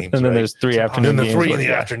 10 games. And then there's 3 afternoon games. And then 3 in the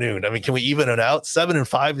games. afternoon. I mean, can we even it out? 7 and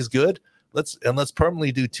 5 is good. Let's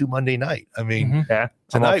permanently do 2 Monday night. I mean,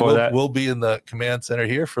 tonight we'll be in the command center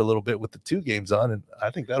here for a little bit with the 2 games on, and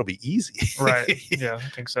I think that'll be easy. Right. Yeah, I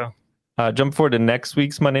think so. Jump forward to next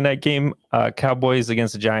week's Monday night game, Cowboys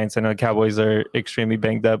against the Giants. I know the Cowboys are extremely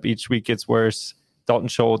banged up. Each week gets worse. Dalton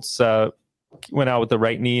Schultz went out with a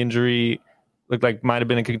right knee injury. Looked like might have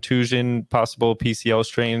been a contusion, possible PCL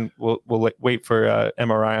strain. We'll wait for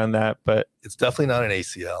MRI on that, but it's definitely not an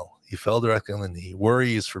ACL. He fell directly on the knee.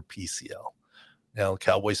 Worry is for PCL. Now,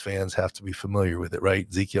 Cowboys fans have to be familiar with it, right?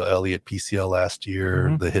 Ezekiel Elliott, PCL last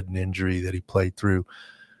year, the hidden injury that he played through.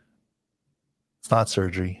 It's not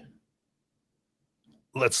surgery.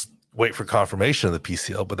 Let's wait for confirmation of the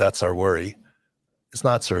PCL, but that's our worry. It's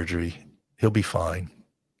not surgery. He'll be fine.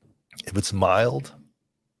 If it's mild,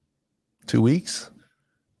 2 weeks.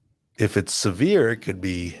 If it's severe, it could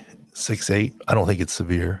be 6-8. I don't think it's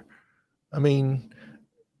severe. I mean,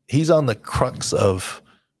 he's on the crux of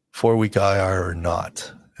 4-week IR or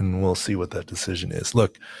not, and we'll see what that decision is.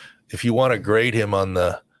 Look, if you want to grade him on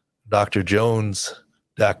the Dr. Jones,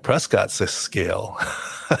 Dak Prescott scale,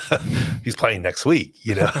 he's playing next week,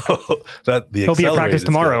 He'll be at practice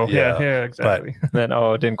tomorrow. Scale. Yeah, exactly. But then,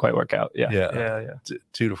 it didn't quite work out. Yeah.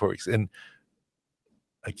 2 to 4 weeks. And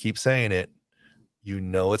I keep saying it,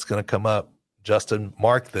 it's going to come up. Justin,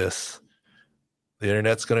 mark this. The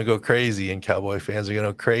internet's going to go crazy, and Cowboy fans are going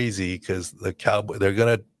to go crazy because there are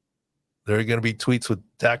going to be tweets with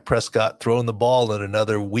Dak Prescott throwing the ball in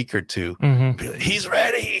another week or 2. Mm-hmm. He's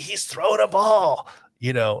ready. He's throwing a ball.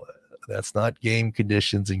 That's not game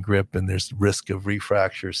conditions and grip, and there's risk of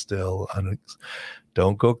refracture still.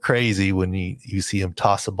 Don't go crazy when you see him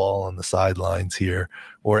toss a ball on the sidelines here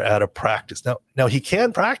or at a practice. Now he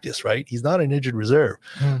can practice, right? He's not an injured reserve.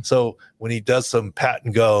 So when he does some pat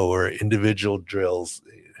and go or individual drills,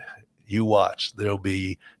 you watch. There'll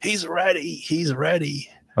be, he's ready.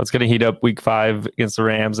 Well, it's going to heat up week 5 against the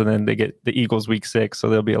Rams, and then they get the Eagles week 6. So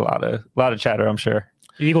there'll be a lot of chatter, I'm sure.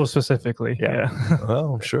 Eagles specifically. Yeah.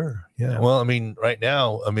 Well, I'm sure. Yeah. Well, I mean, right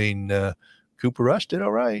now, Cooper Rush did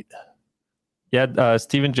all right. Yeah.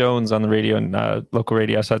 Stephen Jones on the radio and local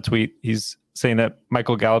radio, I saw a tweet. He's saying that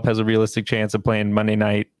Michael Gallup has a realistic chance of playing Monday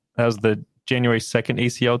night. That was the January 2nd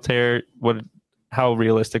ACL tear. How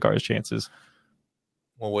realistic are his chances?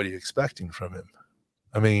 Well, what are you expecting from him?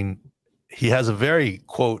 I mean, he has a very,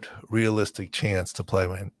 quote, realistic chance to play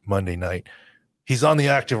Monday night. He's on the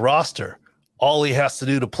active roster. All he has to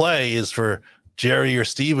do to play is for Jerry or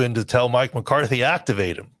Steven to tell Mike McCarthy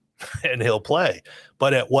activate him and he'll play.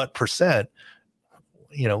 But at what percent?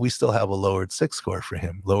 We still have a lowered 6 score for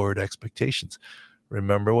him, lowered expectations.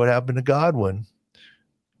 Remember what happened to Godwin?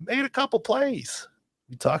 Made a couple plays.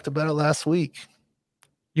 We talked about it last week.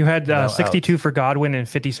 You had 62 for Godwin and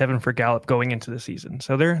 57 for Gallup going into the season.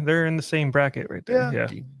 So they're in the same bracket right there. Yeah.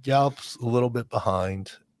 Gallup's a little bit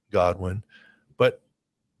behind Godwin, but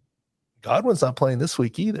Godwin's not playing this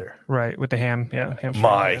week either. Right, with the hamstring.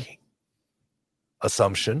 My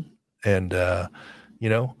assumption. And,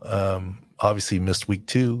 obviously missed week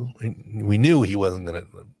 2. We knew he wasn't going to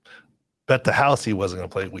bet the house he wasn't going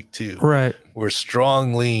to play week 2. Right. We're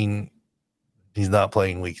strong lean. He's not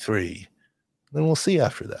playing week 3. Then we'll see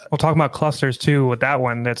after that. We'll talk about clusters too with that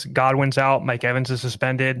one. That's Godwin's out. Mike Evans is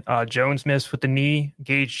suspended. Jones missed with the knee.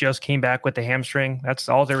 Gage just came back with the hamstring. That's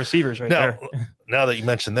all their receivers there. Now that you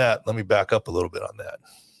mentioned that, let me back up a little bit on that.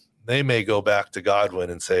 They may go back to Godwin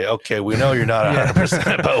and say, okay, we know you're not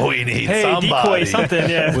 100%, but we need somebody. Decoy something,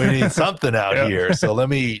 yeah. We need something out here. So let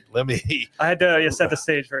me. I had to set the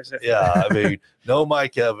stage first. Yeah, no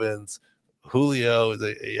Mike Evans, Julio.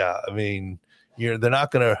 They're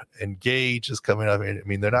not going to engage is coming up.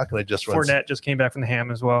 They're not going to just run. Fournette just came back from the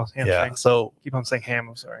ham as well. Yeah. So keep on saying ham.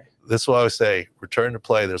 I'm sorry. This is what I would say. Return to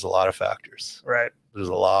play. There's a lot of factors. Right. There's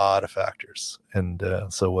a lot of factors. And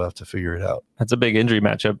so we'll have to figure it out. That's a big injury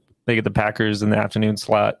matchup. They get the Packers in the afternoon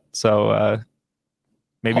slot. So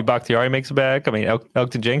maybe Bakhtiari makes it back.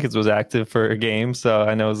 Elgton Jenkins was active for a game. So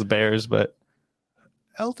I know it was the Bears, but.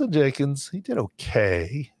 Elgton Jenkins, he did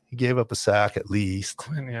okay. He gave up a sack at least.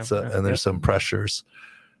 And there's some pressures.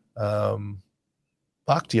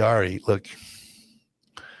 Bakhtiari, look,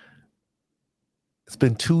 it's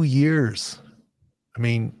been 2 years.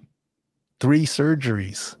 3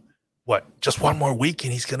 surgeries. What? Just one more week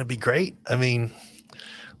and he's going to be great?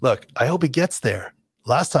 Look, I hope he gets there.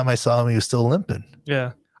 Last time I saw him, he was still limping.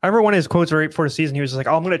 Yeah. I remember one of his quotes right before the season. He was just like,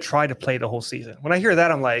 I'm going to try to play the whole season. When I hear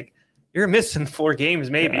that, I'm like, you're missing 4 games,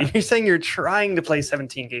 maybe. Yeah. You're saying you're trying to play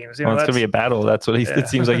 17 games. It's going to be a battle. That's what it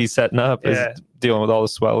seems like he's setting up, is dealing with all the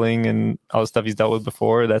swelling and all the stuff he's dealt with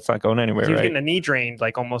before. That's not going anywhere, He was right? getting a knee drained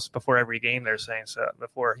like almost before every game, they're saying. So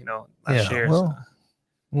before, last year. Well,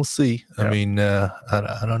 we'll see. Yeah.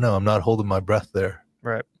 I don't know. I'm not holding my breath there.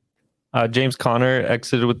 Right. James Conner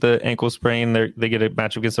exited with the ankle sprain. They get a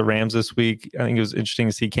matchup against the Rams this week. I think it was interesting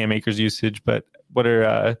to see Cam Akers' usage, but what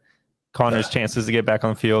are Connor's chances to get back on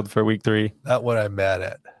the field for week 3? Not what I'm mad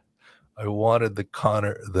at. I wanted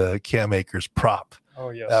the Cam Akers prop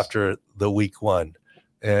after the week 1,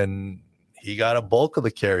 and he got a bulk of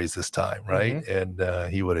the carries this time, right? Mm-hmm.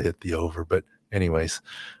 And he would have hit the over. But anyways,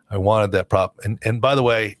 I wanted that prop. And by the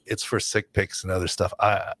way, it's for sick picks and other stuff.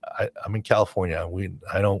 I'm in California.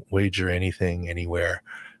 I don't wager anything anywhere.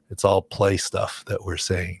 It's all play stuff that we're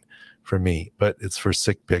saying for me, but it's for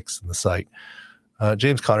sick picks in the site.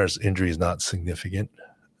 James Conner's injury is not significant.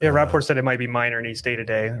 Yeah, Rapport said it might be minor and he's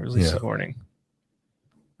day-to-day. Released this morning.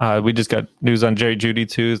 We just got news on Jerry Jeudy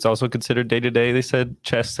too. It's also considered day-to-day. They said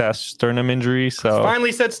chest/sternum injury. So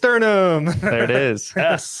finally said sternum. There it is.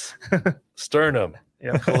 S. Sternum.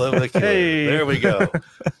 Yeah. Hey. There we go.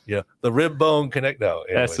 Yeah. The rib bone connect. No.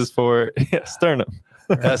 Anyways. S is for sternum.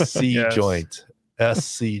 SC joint.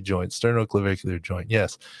 SC joint. Sternoclavicular joint.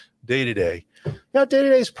 Yes. Day-to-day. Yeah,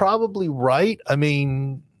 day-to-day is probably right.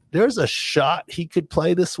 There's a shot he could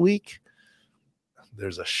play this week.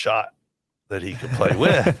 There's a shot that he could play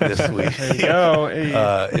with this week. There you go.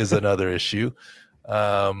 Hey. Is another issue.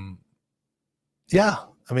 2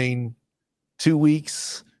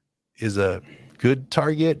 weeks is a good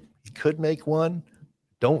target. He could make 1.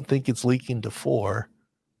 Don't think it's leaking to 4,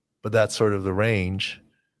 but that's sort of the range.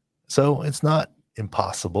 So it's not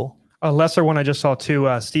impossible. A lesser one I just saw too,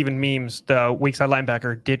 Steven Memes, the weak side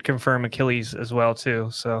linebacker, did confirm Achilles as well too.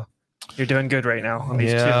 So you're doing good right now on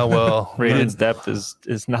these two. Yeah, well, Ravens' depth is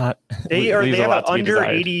not. They have an under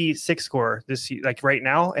 86 score this right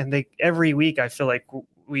now, and every week I feel like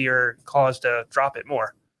we are caused to drop it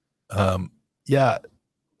more. Yeah,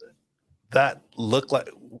 that looked like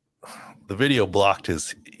the video blocked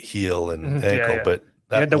his heel and ankle, but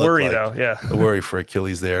that you had the worry though. Yeah, the worry for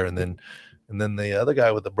Achilles there, and then the other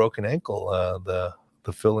guy with the broken ankle, the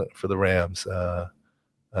fill for the Rams. The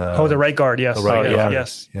right guard, yes. The right guard.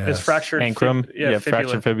 Yes. It's fractured ankrum.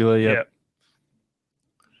 Fractured fibula. Yeah.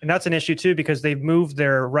 And that's an issue too, because they've moved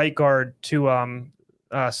their right guard to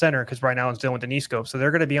center, because Brian Allen's dealing with the knee scope. So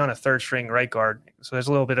they're going to be on a third string right guard. So there's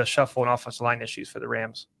a little bit of shuffle and offensive line issues for the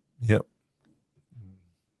Rams. Yep.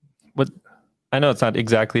 I know it's not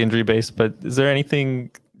exactly injury based, but is there anything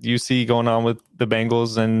you see going on with the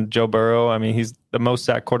Bengals and Joe Burrow. I mean, he's the most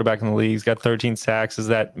sacked quarterback in the league. He's got 13 sacks. Is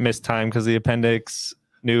that missed time because of the appendix,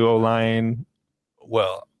 new O-line?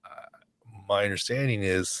 Well, my understanding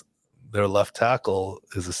is their left tackle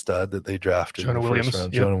is a stud that they drafted Jonah in the Williams. first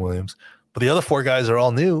round, Yep. Jonah Williams. But the other 4 guys are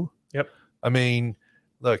all new. Yep. I mean,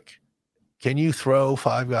 look, can you throw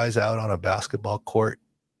 5 guys out on a basketball court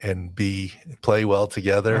and play well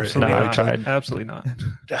together? Absolutely No, not. tried. Absolutely not.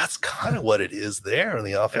 That's kind of what it is there on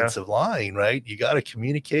the offensive line, right? You got to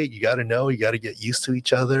communicate, you got to know, you got to get used to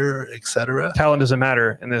each other, etc. Talent doesn't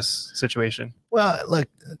matter in this situation. Well, look,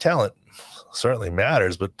 talent certainly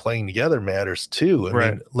matters, but playing together matters too. I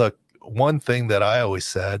Right. mean, look, one thing that I always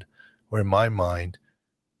said, or in my mind,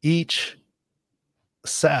 each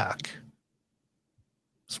sack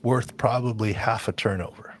is worth probably half a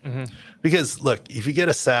turnover. Mhm. Because look, if you get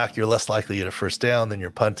a sack, you're less likely to get a first down than you're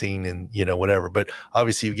punting and whatever. But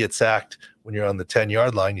obviously, you get sacked when you're on the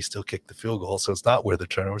 10-yard line, you still kick the field goal, so it's not worth a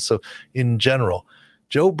turnover. So in general,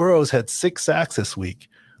 Joe Burrow's had 6 sacks this week.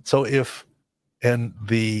 So and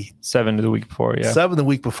the 7 the week before, yeah. 7 the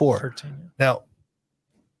week before. 13. Now,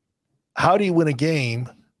 how do you win a game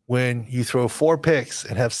when you throw 4 picks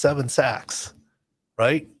and have 7 sacks?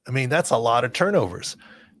 Right? I mean, that's a lot of turnovers.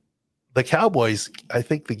 The Cowboys, I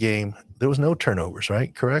think the game, there was no turnovers,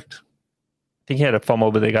 right? Correct? I think he had a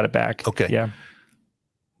fumble, but they got it back. Okay. Yeah.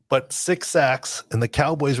 But 6 sacks, and the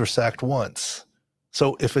Cowboys were sacked once.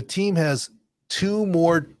 So if a team has 2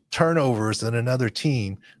 more turnovers than another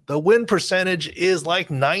team, the win percentage is like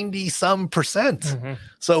 90-some%. Mhm.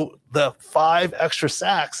 So the 5 extra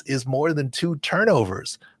sacks is more than 2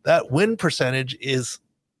 turnovers. That win percentage is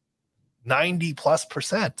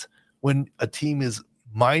 90+%. When a team is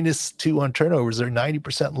 -2 on turnovers, they're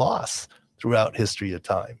 90% loss throughout history of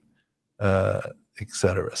time,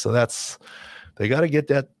 etc. So they got to get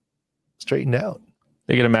that straightened out.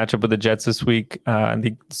 They get a matchup with the Jets this week. I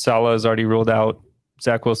think Salah is already ruled out.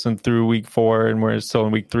 Zach Wilson through week 4, and we're still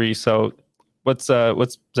in week 3. So what's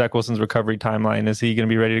Zach Wilson's recovery timeline? Is he going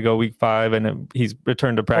to be ready to go week 5? And he's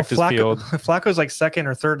returned to practice field. Flacco's like 2nd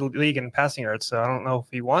or 3rd league in passing yards, so I don't know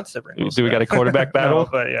if he wants to bring. Do we got a quarterback battle? No,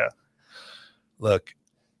 but yeah, Look,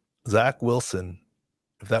 Zach Wilson,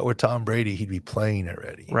 if that were Tom Brady, he'd be playing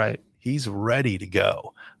already. right. He's ready to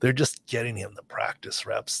go. They're just getting him the practice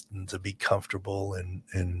reps and to be comfortable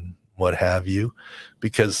and what have you,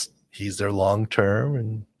 because he's their long term.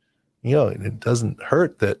 And, it doesn't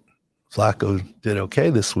hurt that Flacco did okay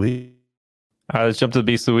this week. Let's jump to the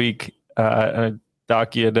Beast of the Week.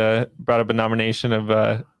 Doc, you had brought up a nomination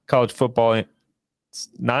of college football. It's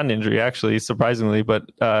not an injury, actually, surprisingly, but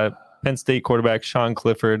Penn State quarterback Sean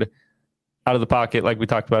Clifford out of the pocket, like we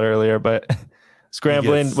talked about earlier, but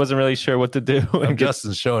scrambling, wasn't really sure what to do.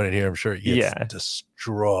 Justin's showing it here. I'm sure he gets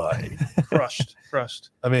destroyed. crushed.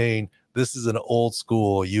 I mean, this is an old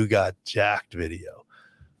school, you got jacked video.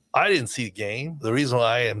 I didn't see the game. The reason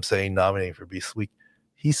why I am saying nominating for Beast Week,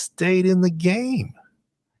 he stayed in the game.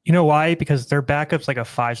 You know why? Because their backup's like a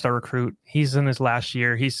 5-star recruit. He's in his last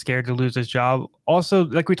year. He's scared to lose his job. Also,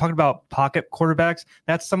 like we talked about pocket quarterbacks,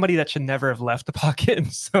 that's somebody that should never have left the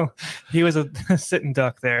pocket. So he was a sitting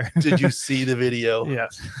duck there. Did you see the video?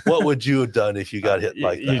 Yes. What would you have done if you got hit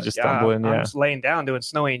like that? You just stumbling, I'm just laying down doing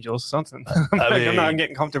snow angels, something. I'm not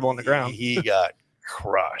getting comfortable on the ground. He got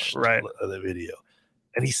crushed. Right. The video.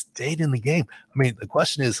 And he stayed in the game. I mean, the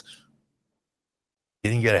question is,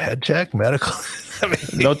 didn't he get a head check, medical? I mean,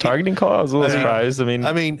 no targeting call? I was a little surprised. I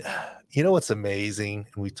mean, you know what's amazing?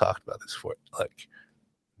 And we talked about this before, like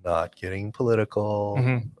not getting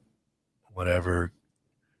political, whatever.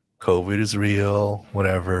 COVID is real,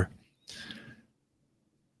 whatever.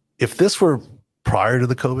 If this were prior to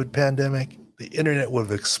the COVID pandemic, the internet would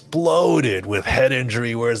have exploded with head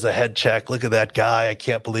injury. Where's the head check? Look at that guy. I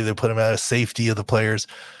can't believe they put him out of safety of the players.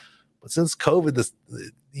 But since COVID,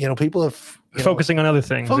 people have focusing on other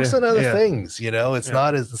things. On other things.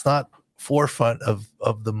 It's not forefront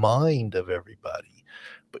of the mind of everybody.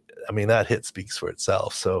 But I mean, that hit speaks for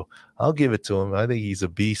itself. So I'll give it to him. I think he's a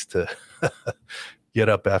beast to get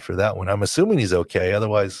up after that one. I'm assuming he's okay.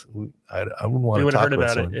 Otherwise, I wouldn't want to talk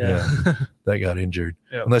about it. Yeah. That got injured.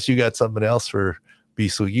 Yeah. Unless you got something else for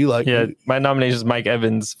beast. So my nomination is Mike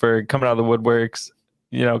Evans for coming out of the woodworks.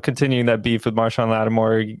 Continuing that beef with Marshawn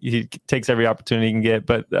Lattimore. He takes every opportunity he can get.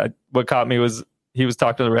 But what caught me was he was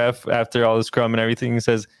talking to the ref after all the scrum and everything. He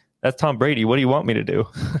says, "That's Tom Brady. What do you want me to do?"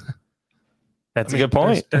 That's a good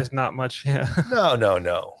point. There's not much. Yeah.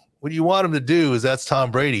 No. What you want him to do is that's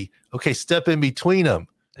Tom Brady. Okay, step in between them.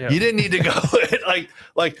 Yeah. You didn't need to go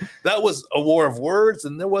like that was a war of words,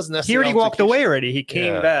 and there wasn't necessarily. He already walked away already. He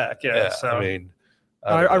came back. Yeah. So. I mean,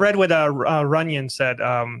 I read what Runyon said,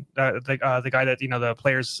 the guy that, the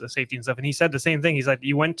players' safety and stuff, and he said the same thing. He's like,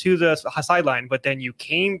 you went to the sideline, but then you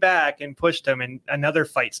came back and pushed him, and another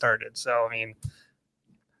fight started. So, I mean,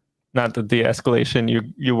 not the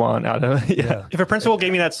de-escalation you want out of it. Yeah. If a principal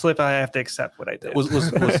gave me that slip, I have to accept what I did.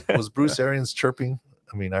 Was Bruce Arians chirping?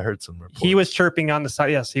 I mean, I heard some reports. He was chirping on the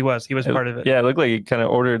side. Yes, he was. He was part of it. Yeah, it looked like he kind of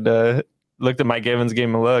ordered. Looked at Mike Evans, gave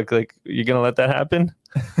him a look. Like, you gonna let that happen?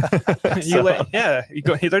 You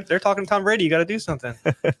go. They're talking Tom Brady. You got to do something.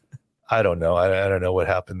 I don't know. I don't know what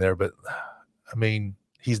happened there, but I mean,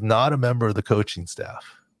 he's not a member of the coaching staff.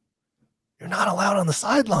 You're not allowed on the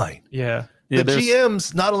sideline. Yeah. The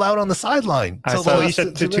GM's not allowed on the sideline. He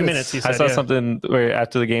said 2 minutes. I saw something where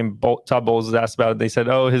after the game, Todd Bowles was asked about it. They said,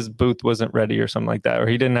 "Oh, his booth wasn't ready," or something like that, or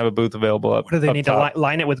he didn't have a booth available up. What do they need top. To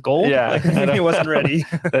line it with gold? Yeah, it wasn't ready.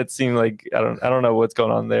 That seemed like I don't know what's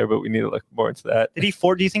going on there, but we need to look more into that. Do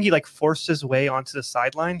you think he forced his way onto the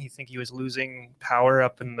sideline? You think he was losing power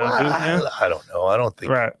up in the booth? I don't know. I don't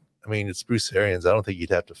think. Right. I mean, it's Bruce Arians. I don't think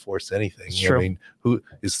he'd have to force anything. It's true. I mean, who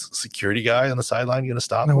is security guy on the sideline going to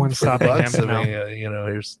stop him? No one's stopping him. I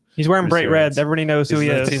mean, he's wearing Bruce bright Arians. red. Everybody knows who he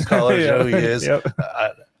is. Team colors know who he is. Yep.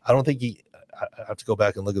 I don't think he. I have to go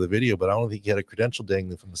back and look at the video, but I don't think he had a credential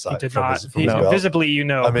dangling from the side. He did from not. his belt. Visibly,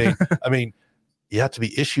 I mean, you have to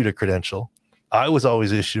be issued a credential. I was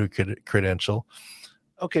always issued a credential.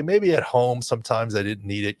 Okay, maybe at home sometimes I didn't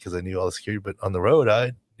need it because I knew all the security, but on the road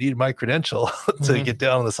I needed my credential to get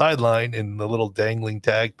down on the sideline in the little dangling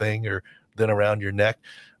tag thing or then around your neck.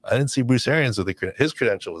 I didn't see Bruce Arians with his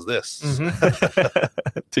credential was this.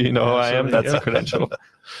 Do you know who I am? That's a credential.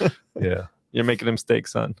 Yeah. You're making a mistake,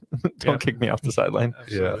 son. Don't kick me off the sideline.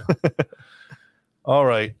 Absolutely. Yeah. All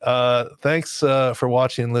right. Thanks for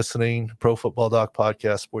watching and listening. Pro Football Doc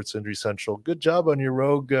Podcast, Sports Injury Central. Good job on your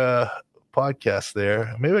Rogue podcast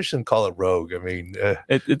there. Maybe I shouldn't call it Rogue. I mean,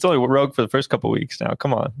 it's only Rogue for the first couple of weeks now.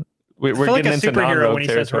 Come on. We're like getting a into superhero when he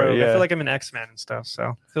says territory. Rogue. Yeah. I feel like I'm an X-Men and stuff,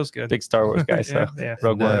 so it feels good. Big Star Wars guy, so yeah.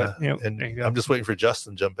 Rogue One. And I'm just waiting for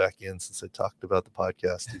Justin to jump back in since I talked about the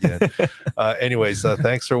podcast again. Anyways,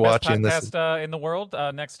 thanks for watching. Best podcast in the world,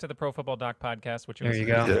 next to the Pro Football Doc podcast, which there you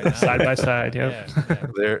go, right now. side by side. Yep.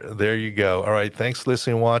 Yeah. There you go. All right, thanks for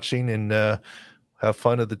listening and watching, and have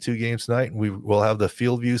fun at the 2 games tonight. And we will have the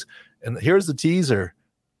field views. And here's the teaser.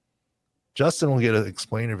 Justin will get an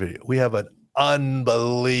explainer video. We have an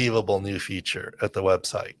unbelievable new feature at the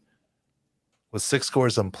website with 6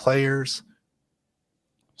 scores on players,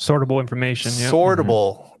 sortable information,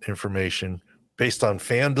 information based on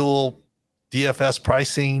FanDuel DFS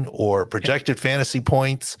pricing or projected fantasy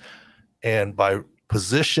points and by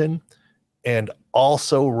position. And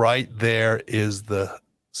also right there is the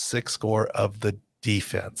 6 score of the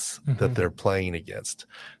defense that they're playing against.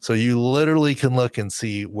 So you literally can look and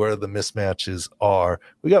see where the mismatches are.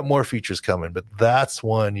 We got more features coming, but that's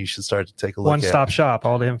one you should start to take a look at. One-stop shop,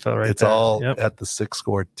 all the info right it's there. It's all at the 6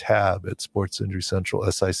 score tab at Sports Injury Central,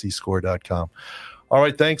 sicscore.com. All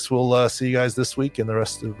right, thanks. We'll see you guys this week and the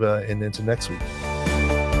rest of and into next week.